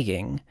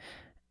decaying.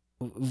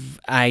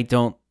 I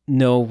don't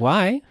know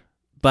why,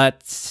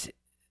 but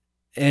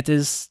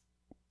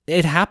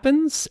it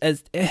happens.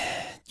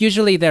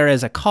 Usually there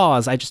is a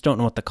cause. I just don't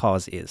know what the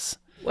cause is.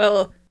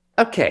 Well,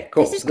 Okay,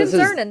 cool. This is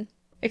concerning.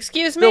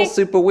 excuse Still me?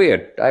 super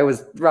weird. I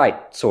was right,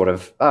 sort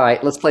of. All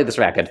right, let's play this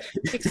record.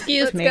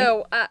 Excuse Let's me.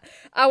 go.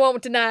 I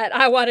won't deny it.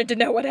 I wanted to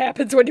know what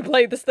happens when you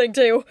play this thing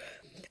too.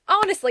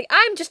 Honestly,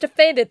 I'm just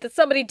offended that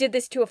somebody did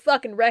this to a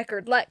fucking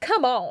record. Like,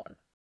 come on.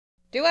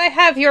 Do I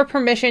have your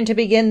permission to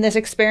begin this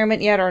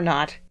experiment yet or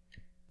not?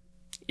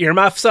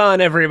 Earmuffs on,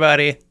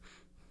 everybody.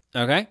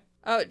 Okay.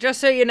 Oh, just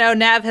so you know,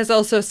 Nav has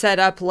also set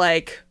up,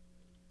 like,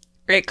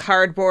 a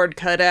cardboard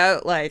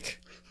cutout, like,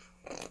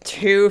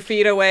 2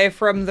 feet away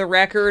from the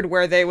record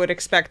where they would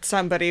expect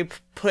somebody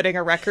putting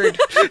a record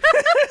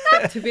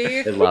to be.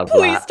 I love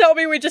Please that. tell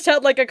me we just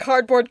had like a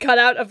cardboard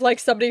cutout of like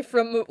somebody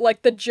from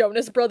like the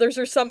Jonas Brothers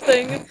or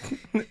something.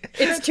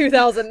 It's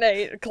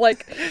 2008.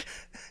 Like,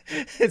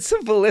 It's a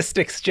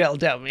ballistics gel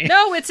dummy.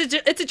 No, it's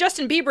a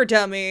Justin Bieber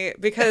dummy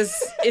because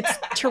it's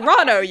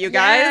Toronto, you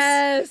guys.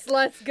 Yes,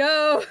 let's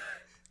go.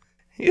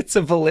 It's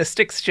a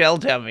ballistics gel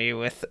dummy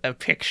with a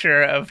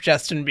picture of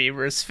Justin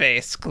Bieber's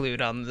face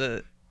glued on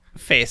the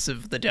face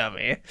of the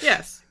dummy.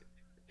 Yes.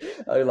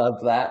 I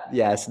love that.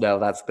 Yes, no,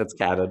 that's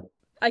canon.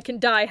 I can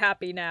die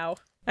happy now.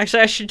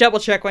 Actually, I should double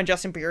check when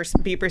Justin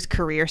Bieber's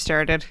career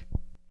started.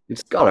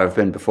 It's got to have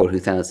been before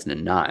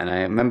 2009.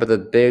 I remember the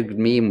big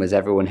meme was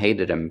everyone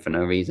hated him for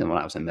no reason when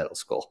I was in middle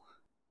school.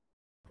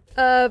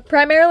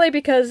 Primarily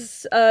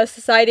because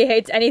society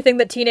hates anything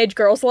that teenage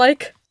girls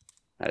like.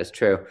 That is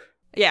true.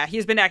 Yeah,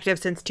 he's been active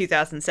since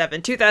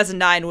 2007.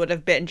 2009 would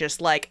have been just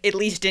like, at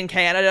least in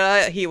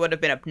Canada, he would have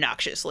been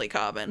obnoxiously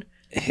common.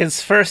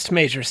 His first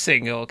major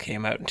single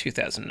came out in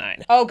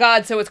 2009. Oh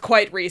god, so it's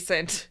quite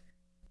recent.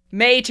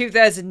 May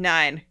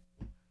 2009.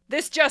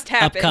 This just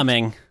happened.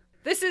 Upcoming.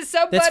 This is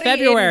somebody It's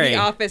February. in the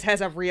office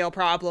has a real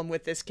problem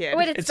with this kid. Oh,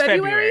 wait, It's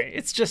February.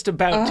 It's just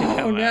about to come out.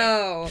 Oh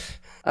no.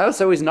 Oh,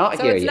 so he's not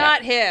So here it's yet.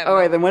 not him. Oh,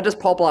 wait, then when does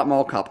Paul Blart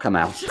Mall Cop come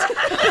out? Let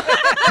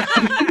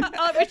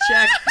me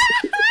check.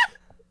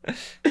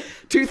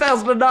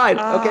 2009.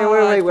 Okay,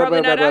 wait.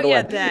 Probably not out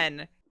yet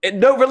then.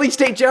 No, release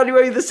date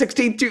January the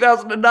 16th,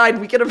 2009.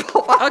 We get a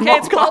Paul Blart Okay, Mall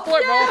it's Paul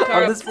Blart Mall Cop Cop.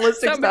 on this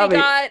ballistics Somebody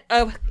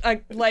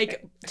dummy. got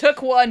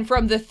took one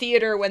from the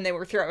theater when they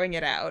were throwing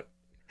it out.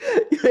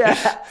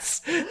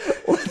 Yes.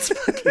 Let's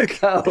fucking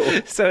go.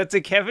 So it's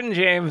a Kevin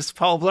James,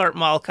 Paul Blart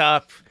Mall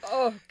Cop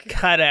Oh,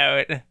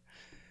 cutout.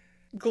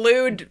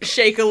 Glued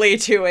shakily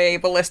to a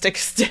ballistic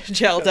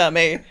gel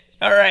dummy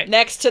All right.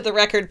 next to the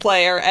record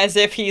player as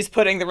if he's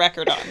putting the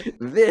record on.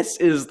 This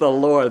is the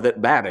lore that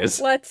matters.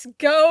 let's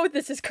go.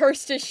 This is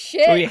cursed as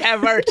shit. We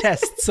have our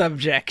test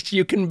subject.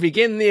 You can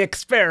begin the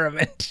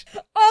experiment.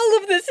 All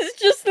of this is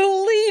just the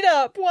lead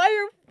up. Why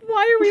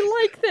are we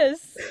like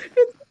this?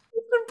 It's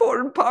an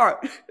important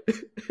part.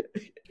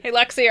 Hey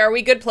Lexi, are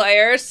we good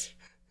players?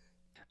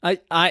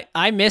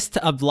 I missed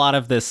a lot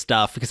of this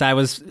stuff because I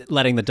was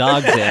letting the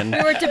dogs in.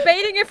 We were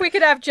debating if we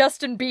could have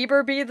Justin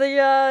Bieber be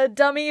the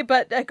dummy,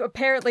 but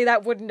apparently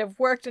that wouldn't have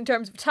worked in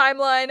terms of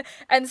timeline,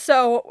 and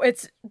so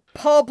it's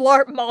Paul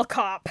Blart Mall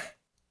Cop.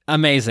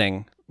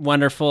 Amazing.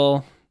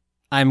 Wonderful.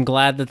 I'm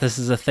glad that this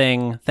is a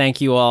thing.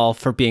 Thank you all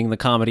for being the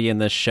comedy in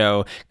this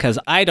show, because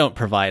I don't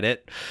provide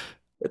it.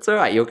 It's all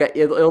right.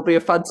 It'll be a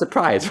fun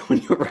surprise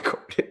when you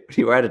record it,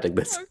 when you're editing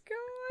this.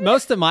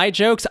 Most of my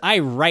jokes I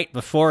write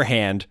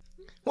beforehand.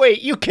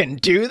 Wait, you can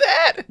do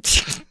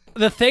that?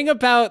 The thing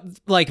about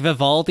like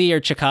Vivaldi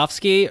or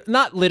Tchaikovsky,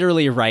 not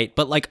literally right,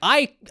 but like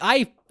I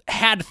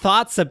had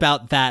thoughts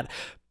about that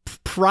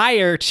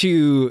prior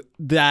to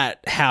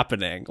that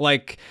happening.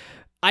 Like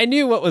I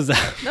knew what was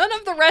up. None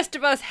of the rest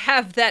of us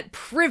have that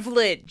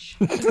privilege.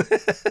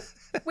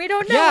 We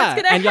don't know Yeah,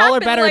 what's gonna and y'all are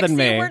happen, better Lexi. than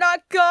me. We're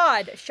not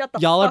God. Shut the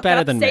Y'all fuck are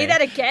better up. than Say me.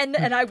 that again,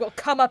 and I will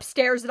come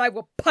upstairs and I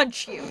will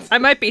punch you. I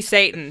might be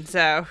Satan,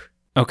 so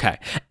Okay.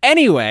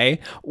 Anyway,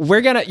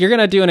 you're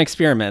gonna do an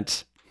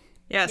experiment.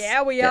 yes.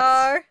 Yeah, we Yes.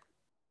 are.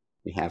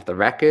 We have the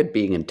record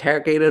being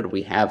interrogated.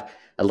 We have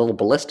a little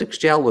ballistics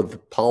gel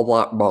with Paul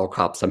Blart Mall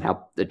Cop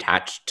somehow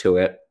attached to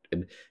it.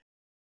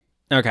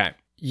 Okay.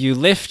 You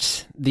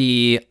lift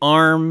the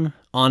arm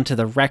onto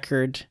the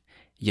record,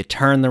 you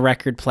turn the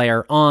record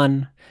player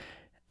on,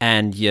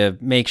 and you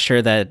make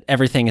sure that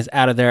everything is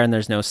out of there and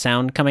there's no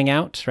sound coming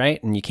out,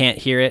 right? And you can't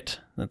hear it.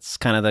 That's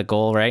kind of the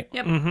goal, right?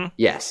 Yep. Mm-hmm.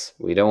 Yes,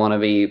 we don't want to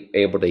be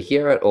able to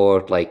hear it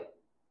or like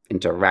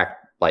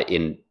interact like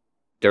in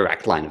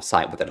direct line of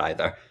sight with it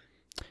either.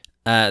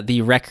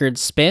 The record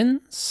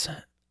spins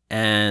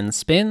and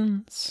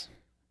spins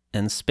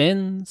and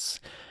spins.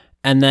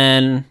 And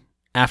then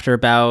after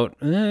about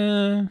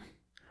 3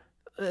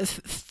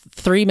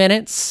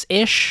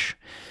 minutes-ish,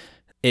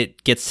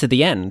 it gets to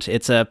the end.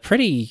 It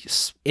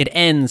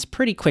ends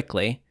pretty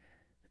quickly,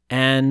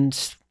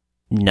 and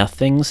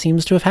nothing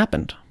seems to have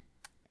happened.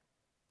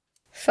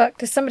 Fuck,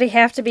 does somebody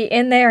have to be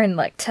in there and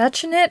like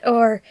touching it,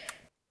 or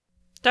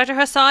Dr.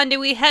 Hassan, do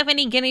we have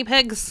any guinea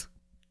pigs?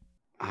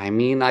 I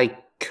mean, I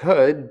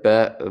could,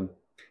 but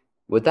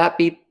would that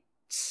be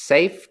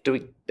safe?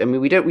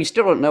 We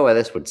still don't know where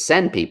this would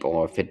send people,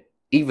 or if it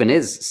even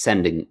is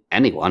sending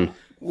anyone.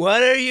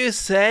 What are you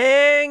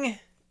saying?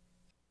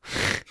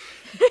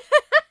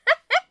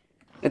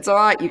 It's all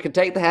right. You can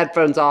take the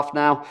headphones off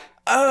now.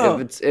 Oh,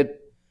 If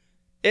it.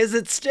 is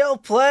it still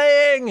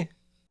playing?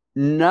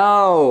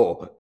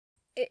 No.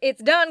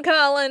 it's done,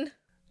 Colin.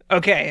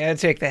 Okay, I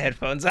take the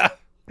headphones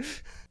off.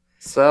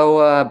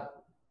 So,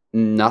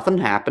 nothing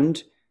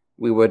happened.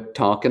 We were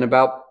talking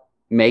about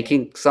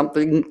making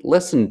something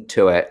listen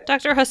to it.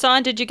 Dr.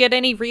 Hassan, did you get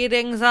any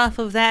readings off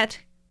of that?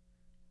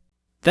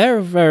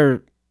 There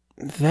were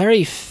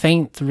very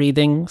faint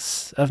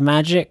readings of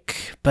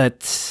magic,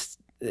 but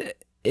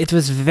it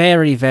was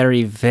very,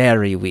 very,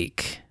 very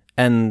weak.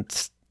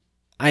 And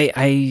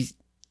I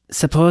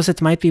suppose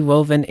it might be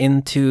woven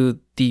into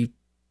the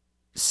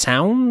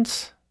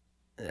sound.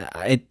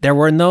 There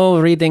were no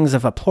readings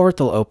of a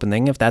portal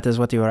opening, if that is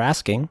what you are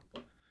asking.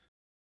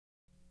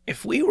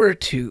 If we were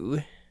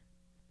to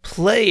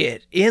play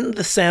it in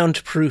the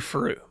soundproof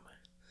room,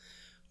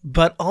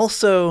 but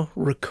also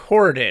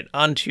record it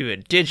onto a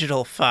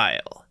digital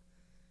file,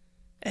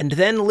 and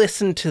then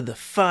listen to the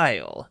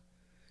file,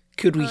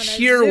 could we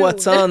hear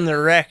what's on the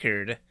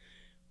record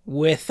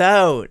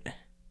without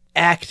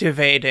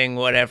activating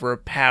whatever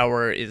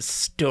power is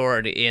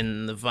stored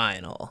in the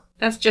vinyl?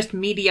 That's just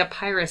media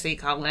piracy,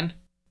 Colin.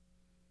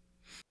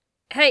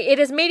 Hey, it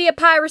is media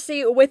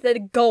piracy with a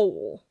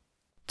goal.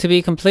 To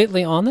be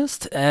completely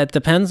honest, it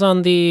depends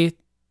on the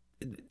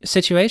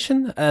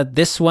situation.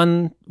 This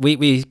one,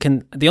 we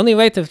can. The only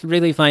way to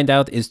really find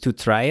out is to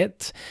try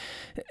it.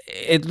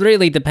 It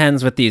really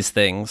depends with these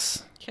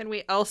things. Can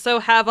we also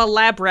have a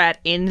lab rat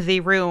in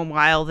the room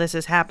while this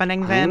is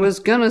happening then? I was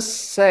gonna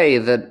say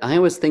that I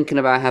was thinking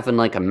about having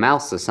like a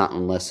mouse or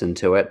something listen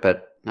to it,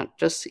 but that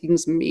just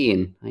seems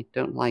mean. I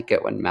don't like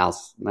it when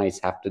mice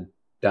have to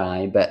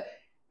die, but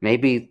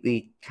maybe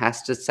the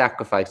has to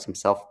sacrifice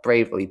himself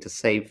bravely to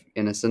save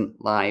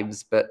innocent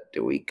lives, but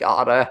do we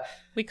gotta?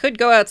 We could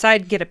go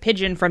outside and get a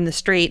pigeon from the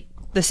street.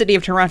 The city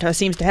of Toronto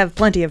seems to have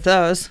plenty of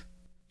those.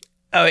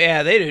 Oh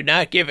yeah, they do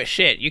not give a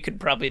shit. You could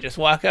probably just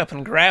walk up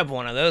and grab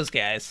one of those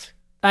guys.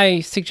 I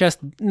suggest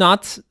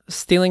not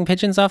stealing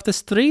pigeons off the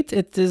street.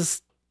 It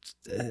is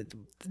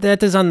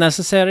that is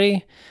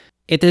unnecessary.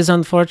 It is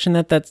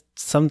unfortunate that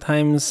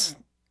sometimes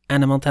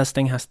animal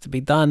testing has to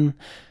be done,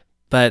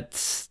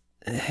 but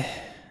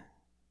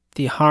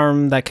the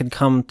harm that can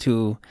come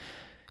to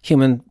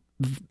human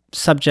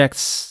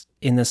subjects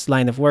in this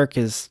line of work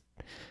is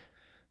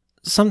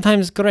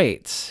sometimes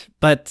great.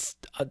 But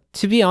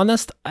to be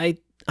honest,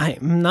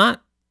 I'm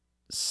not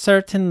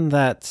certain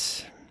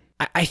that...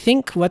 I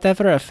think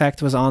whatever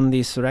effect was on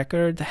this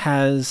record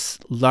has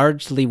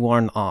largely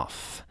worn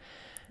off.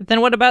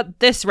 Then what about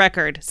this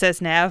record,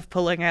 says Nav,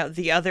 pulling out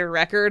the other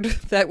record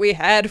that we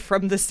had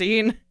from the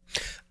scene.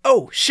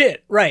 Oh,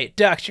 shit, right,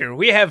 Doctor,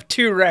 we have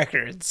 2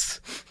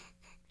 records.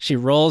 She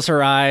rolls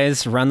her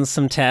eyes, runs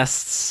some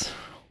tests.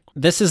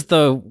 This is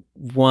the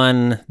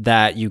one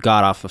that you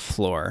got off the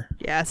floor.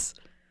 Yes.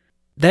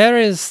 There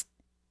is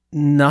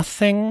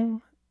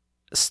nothing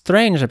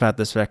strange about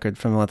this record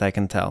from what I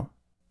can tell.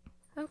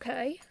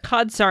 Okay.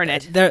 Codsarn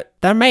it.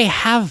 There may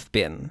have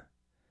been,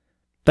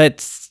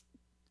 but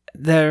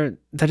there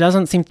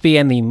doesn't seem to be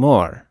any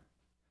more.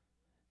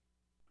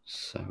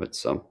 So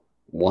it's a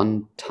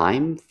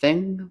one-time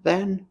thing,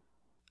 then?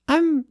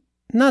 I'm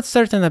not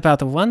certain about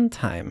the one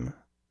time,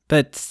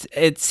 but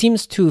it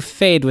seems to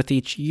fade with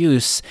each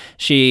use.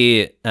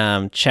 She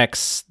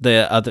checks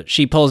the other.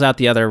 She pulls out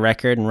the other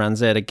record and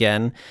runs it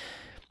again.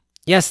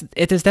 Yes,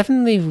 it is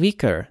definitely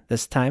weaker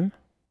this time.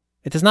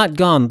 It is not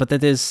gone, but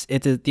it is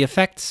the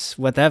effects,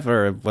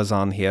 whatever was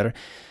on here,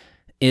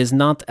 is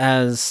not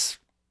as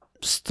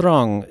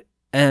strong.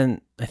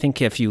 And I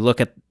think if you look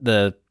at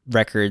the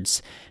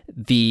records,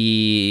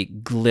 the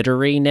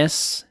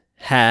glitteriness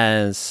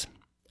has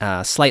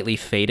slightly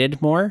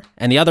faded more,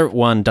 and the other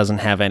one doesn't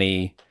have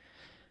any,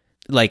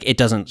 like, it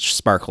doesn't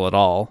sparkle at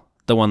all,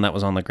 the one that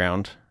was on the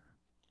ground.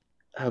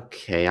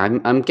 Okay,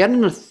 I'm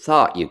getting a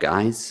thought, you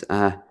guys.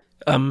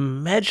 A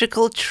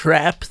magical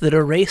trap that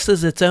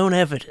erases its own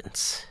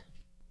evidence.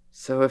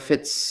 So if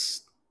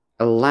it's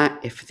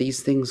if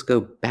these things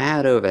go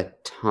bad over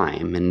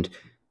time, and,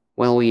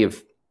 well, we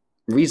have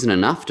reason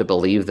enough to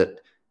believe that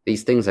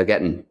these things are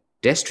getting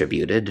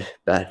distributed,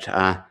 but,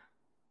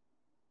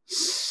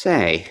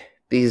 say,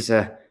 these,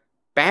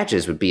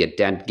 badges would be a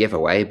dead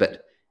giveaway,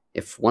 but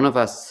if one of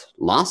us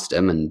lost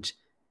them and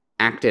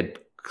acted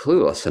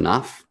clueless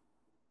enough,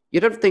 you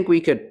don't think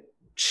we could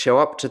show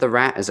up to the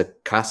rat as a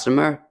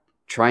customer,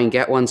 try and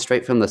get one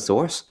straight from the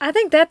source? I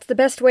think that's the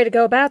best way to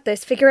go about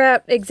this. Figure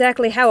out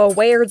exactly how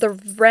aware the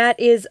rat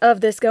is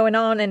of this going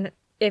on, and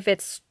if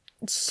it's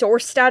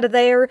sourced out of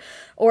there,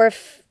 or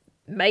if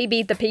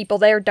maybe the people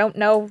there don't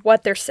know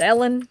what they're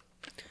selling.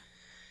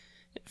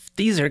 If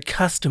these are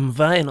custom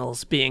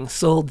vinyls being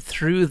sold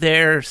through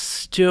their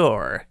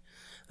store,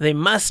 they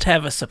must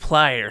have a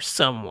supplier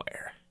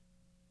somewhere.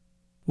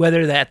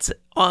 Whether that's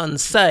on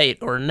site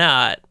or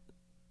not,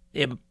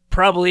 it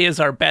probably is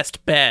our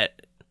best bet.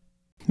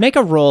 Make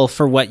a roll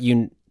for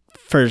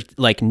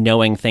like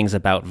knowing things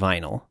about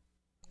vinyl.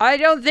 I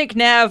don't think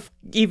Nav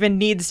even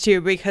needs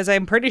to, because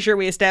I'm pretty sure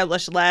we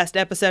established last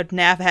episode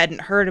Nav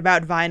hadn't heard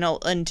about vinyl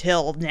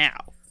until now.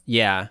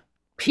 Yeah.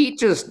 Pete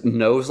just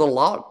knows a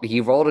lot.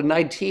 He rolled a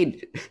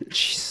 19.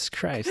 Jesus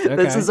Christ. Okay.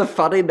 This is a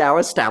funny, now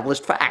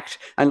established fact.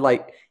 And,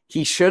 like,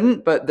 he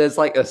shouldn't, but there's,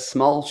 like, a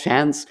small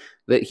chance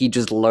that he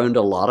just learned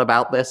a lot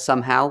about this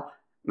somehow.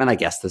 And I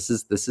guess this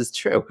is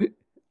true.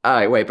 All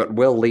right, wait, but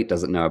Will Leet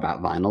doesn't know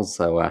about vinyl,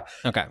 so...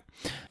 Okay.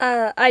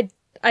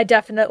 I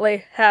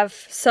definitely have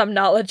some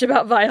knowledge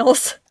about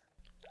vinyls.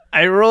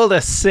 I rolled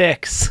a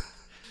 6.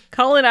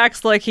 Colin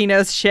acts like he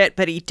knows shit,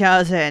 but he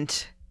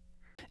doesn't.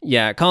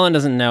 Yeah, Colin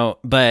doesn't know,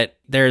 but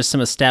there's some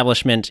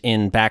establishment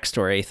in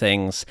backstory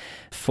things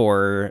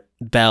for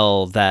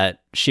Belle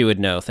that she would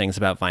know things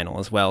about vinyl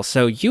as well.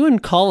 So you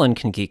and Colin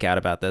can geek out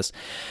about this.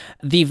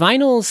 The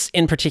vinyls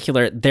in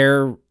particular,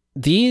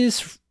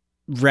 these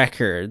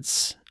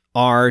records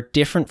are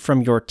different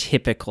from your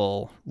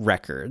typical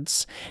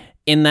records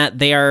in that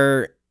they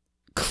are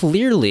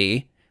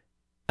clearly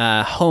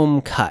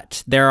home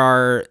cut.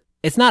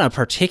 It's not a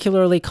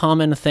particularly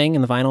common thing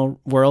in the vinyl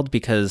world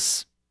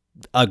because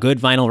a good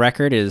vinyl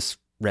record is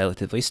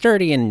relatively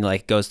sturdy and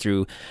like goes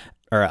through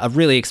a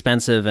really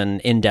expensive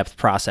and in-depth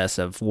process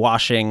of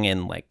washing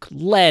and like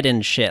lead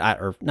and shit,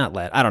 or not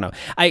lead. I don't know.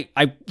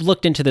 I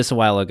looked into this a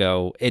while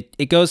ago.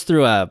 It goes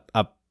through a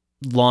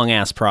long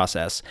ass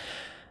process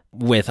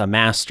with a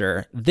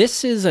master.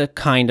 This is a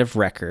kind of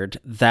record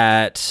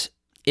that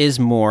is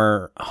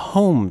more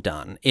home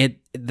done.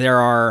 There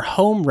are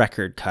home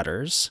record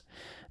cutters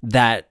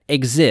that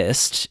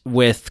exist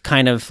with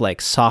kind of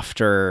like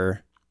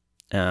softer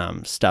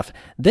stuff.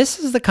 This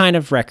is the kind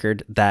of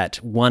record that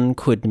one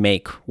could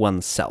make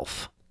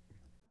oneself.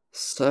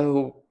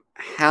 So,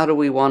 how do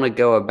we want to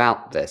go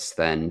about this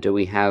then? Do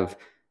we have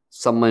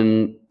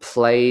someone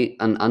play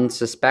an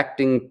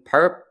unsuspecting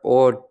perp,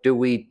 or do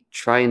we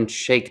try and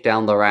shake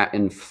down the rat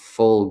in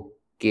full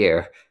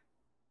gear?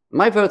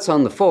 My vote's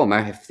on the former.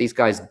 If these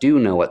guys do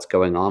know what's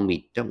going on,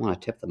 we don't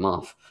want to tip them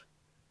off.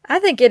 I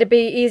think it'd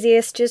be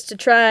easiest just to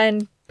try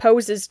and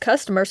pose as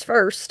customers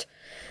first.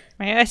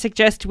 May I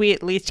suggest we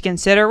at least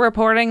consider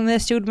reporting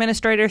this to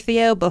Administrator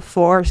Theo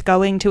before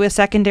going to a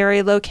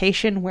secondary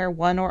location where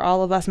one or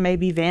all of us may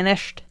be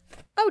vanished?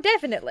 Oh,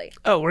 definitely.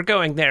 Oh, we're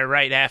going there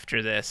right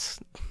after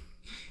this.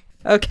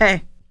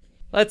 Okay.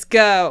 Let's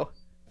go,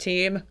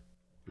 team.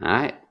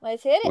 Alright.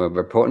 Let's hit it. We're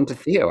reporting to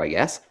Theo, I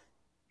guess.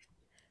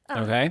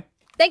 Okay.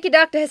 Thank you,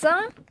 Dr.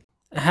 Hassan.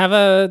 Have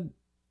a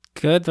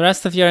good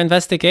rest of your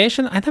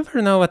investigation. I never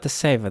know what to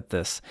say with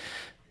this.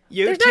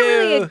 You There's too. not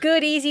really a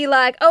good, easy,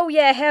 like, oh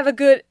yeah, have a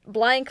good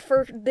blank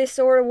for this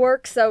sort of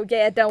work, so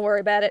yeah, don't worry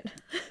about it.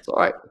 It's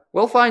alright.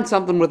 We'll find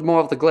something with more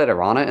of the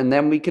glitter on it, and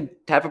then we could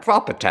have a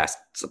proper test.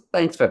 So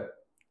thanks for,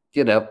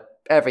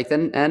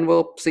 everything, and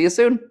we'll see you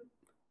soon.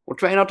 We'll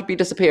try not to be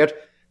disappeared.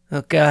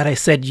 Oh god, I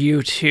said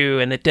you too,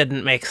 and it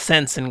didn't make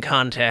sense in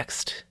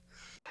context.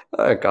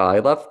 Oh god, I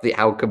love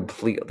how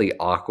completely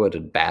awkward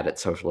and bad at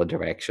social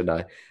interaction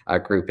our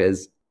group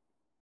is.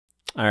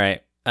 All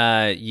right.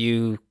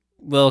 You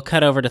will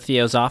cut over to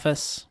Theo's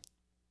office.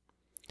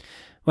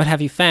 What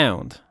have you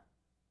found?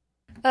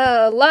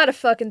 A lot of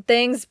fucking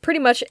things. Pretty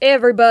much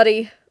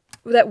everybody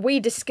that we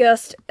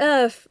discussed,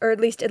 or at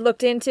least it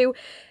looked into,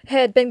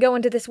 had been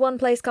going to this one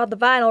place called the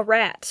Vinyl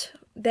Rat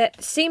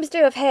that seems to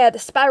have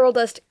had spiral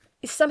dust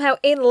somehow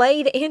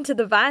inlaid into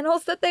the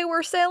vinyls that they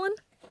were selling.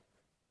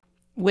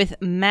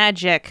 With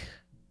magic.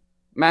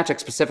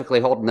 Magic specifically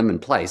holding them in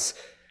place.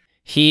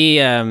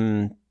 He,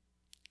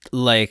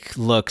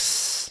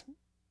 looks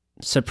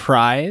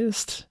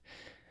surprised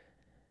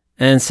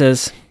and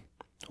says,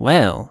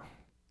 well,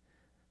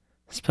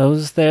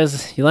 suppose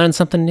you learn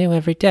something new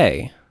every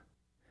day.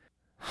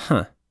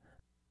 Huh.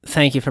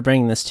 Thank you for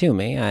bringing this to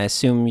me. I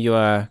assume you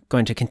are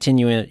going to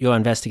continue your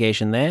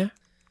investigation there?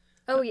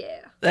 Oh yeah.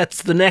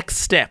 That's the next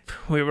step.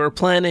 We were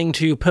planning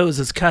to pose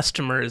as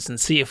customers and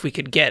see if we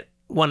could get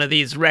one of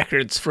these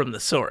records from the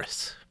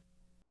source.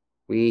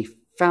 We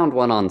found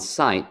one on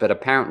site, but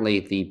apparently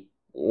the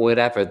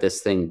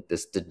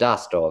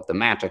dust or the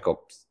magic or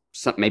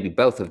maybe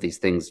both of these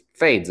things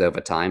fades over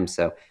time,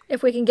 so...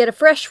 If we can get a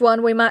fresh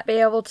one, we might be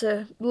able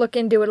to look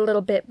into it a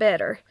little bit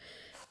better.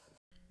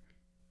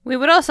 We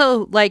would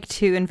also like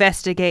to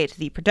investigate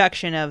the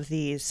production of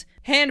these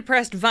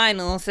hand-pressed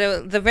vinyl, so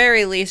at the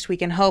very least we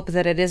can hope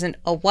that it isn't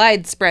a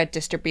widespread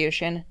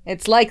distribution.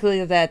 It's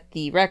likely that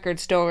the record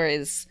store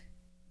is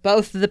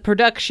both the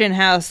production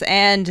house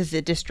and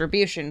the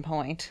distribution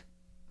point.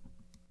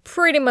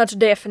 Pretty much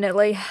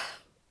definitely.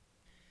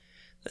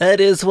 That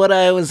is what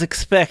I was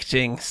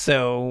expecting,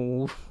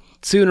 so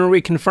sooner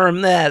we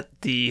confirm that,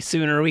 the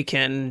sooner we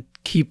can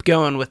keep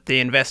going with the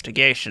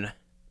investigation.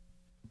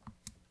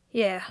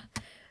 Yeah.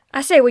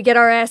 I say we get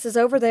our asses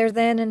over there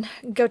then and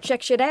go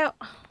check shit out.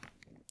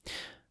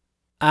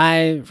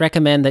 I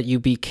recommend that you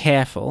be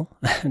careful.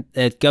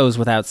 It goes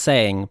without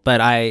saying,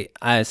 but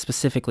I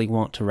specifically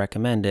want to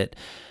recommend it.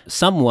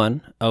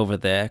 Someone over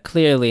there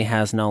clearly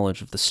has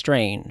knowledge of the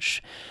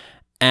strange,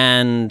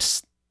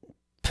 and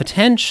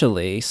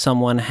potentially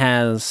someone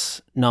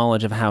has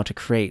knowledge of how to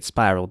create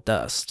spiral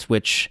dust,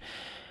 which,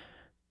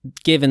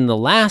 given the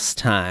last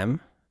time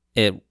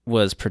it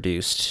was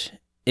produced,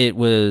 it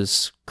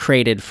was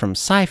created from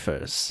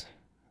ciphers,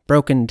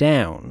 broken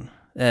down.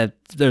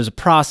 There's a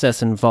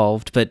process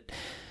involved, but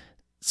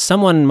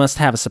someone must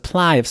have a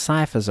supply of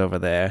ciphers over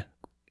there,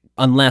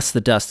 unless the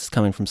dust is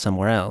coming from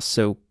somewhere else.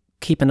 So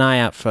keep an eye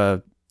out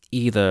for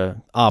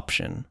either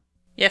option.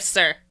 Yes,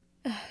 sir.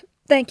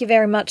 Thank you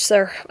very much,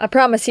 sir. I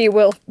promise you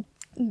will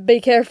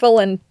be careful,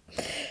 and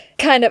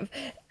kind of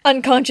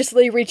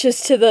unconsciously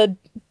reaches to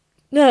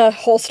the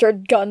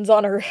holstered guns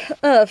on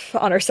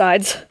her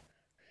sides.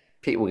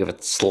 Pete will give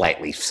a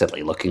slightly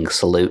silly-looking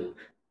salute.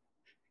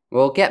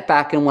 We'll get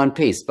back in one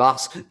piece,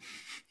 boss.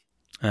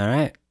 All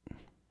right.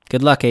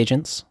 Good luck,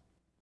 agents.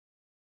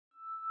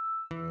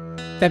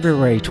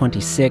 February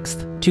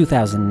 26th,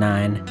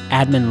 2009,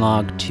 Admin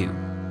Log 2.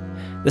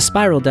 The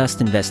Spiral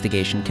Dust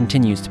investigation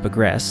continues to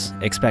progress.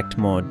 Expect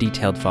more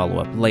detailed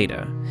follow-up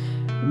later.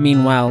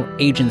 Meanwhile,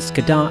 Agents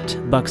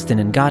Cadot, Buxton,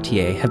 and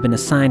Gautier have been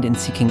assigned in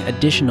seeking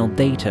additional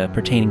data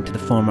pertaining to the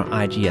former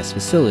IGS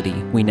facility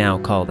we now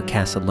call the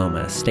Casa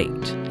Loma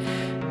Estate.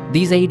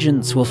 These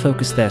agents will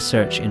focus their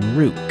search in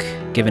Rook,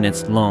 given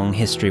its long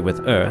history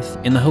with Earth,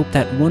 in the hope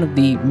that one of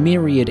the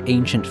myriad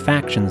ancient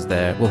factions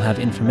there will have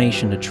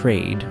information to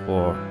trade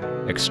or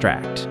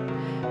extract.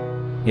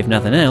 If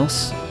nothing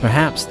else,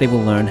 perhaps they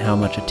will learn how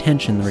much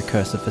attention the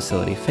recursive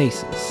facility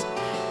faces.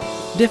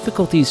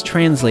 Difficulties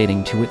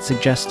translating to it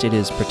suggest it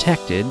is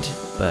protected,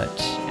 but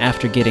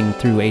after getting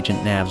through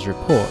Agent Nav's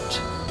report,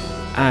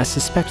 I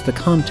suspect the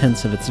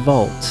contents of its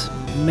vault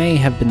may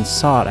have been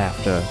sought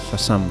after for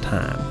some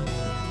time.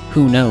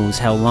 Who knows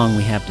how long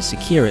we have to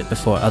secure it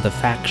before other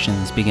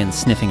factions begin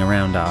sniffing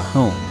around our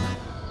home,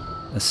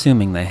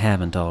 assuming they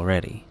haven't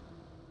already.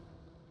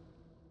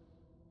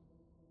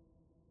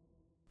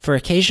 For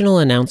occasional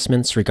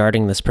announcements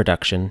regarding this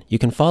production, you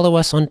can follow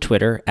us on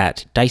Twitter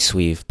at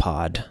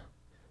DiceweavePod.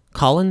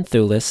 Colin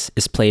Thulis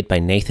is played by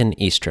Nathan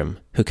Eastrom,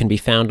 who can be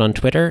found on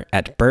Twitter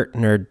at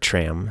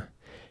BertNerdTram.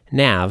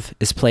 Nav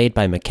is played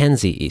by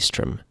Mackenzie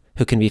Eastrom,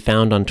 who can be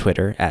found on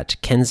Twitter at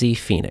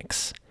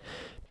KenziePhoenix.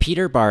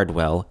 Peter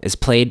Bardwell is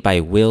played by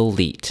Will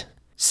Leet.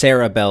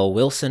 Sarah Bell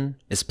Wilson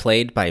is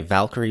played by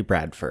Valkyrie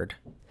Bradford.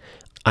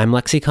 I'm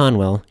Lexi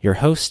Conwell, your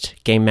host,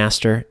 game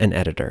master, and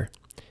editor.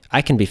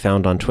 I can be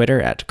found on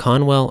Twitter at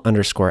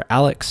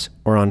Conwell_Alex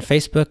or on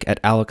Facebook at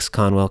Alex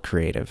Conwell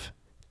Creative.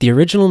 The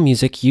original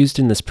music used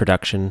in this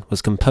production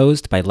was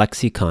composed by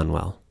Lexi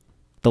Conwell.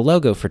 The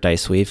logo for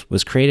Diceweave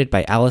was created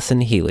by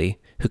Allison Healy,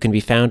 who can be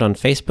found on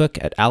Facebook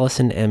at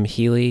Allison M.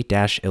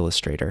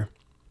 Healy-Illustrator.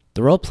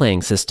 The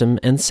role-playing system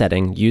and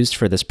setting used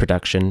for this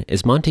production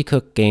is Monte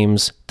Cook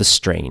Games' The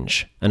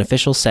Strange, an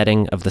official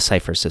setting of the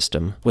Cypher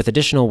system, with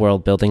additional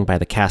world building by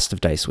the cast of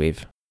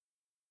Diceweave.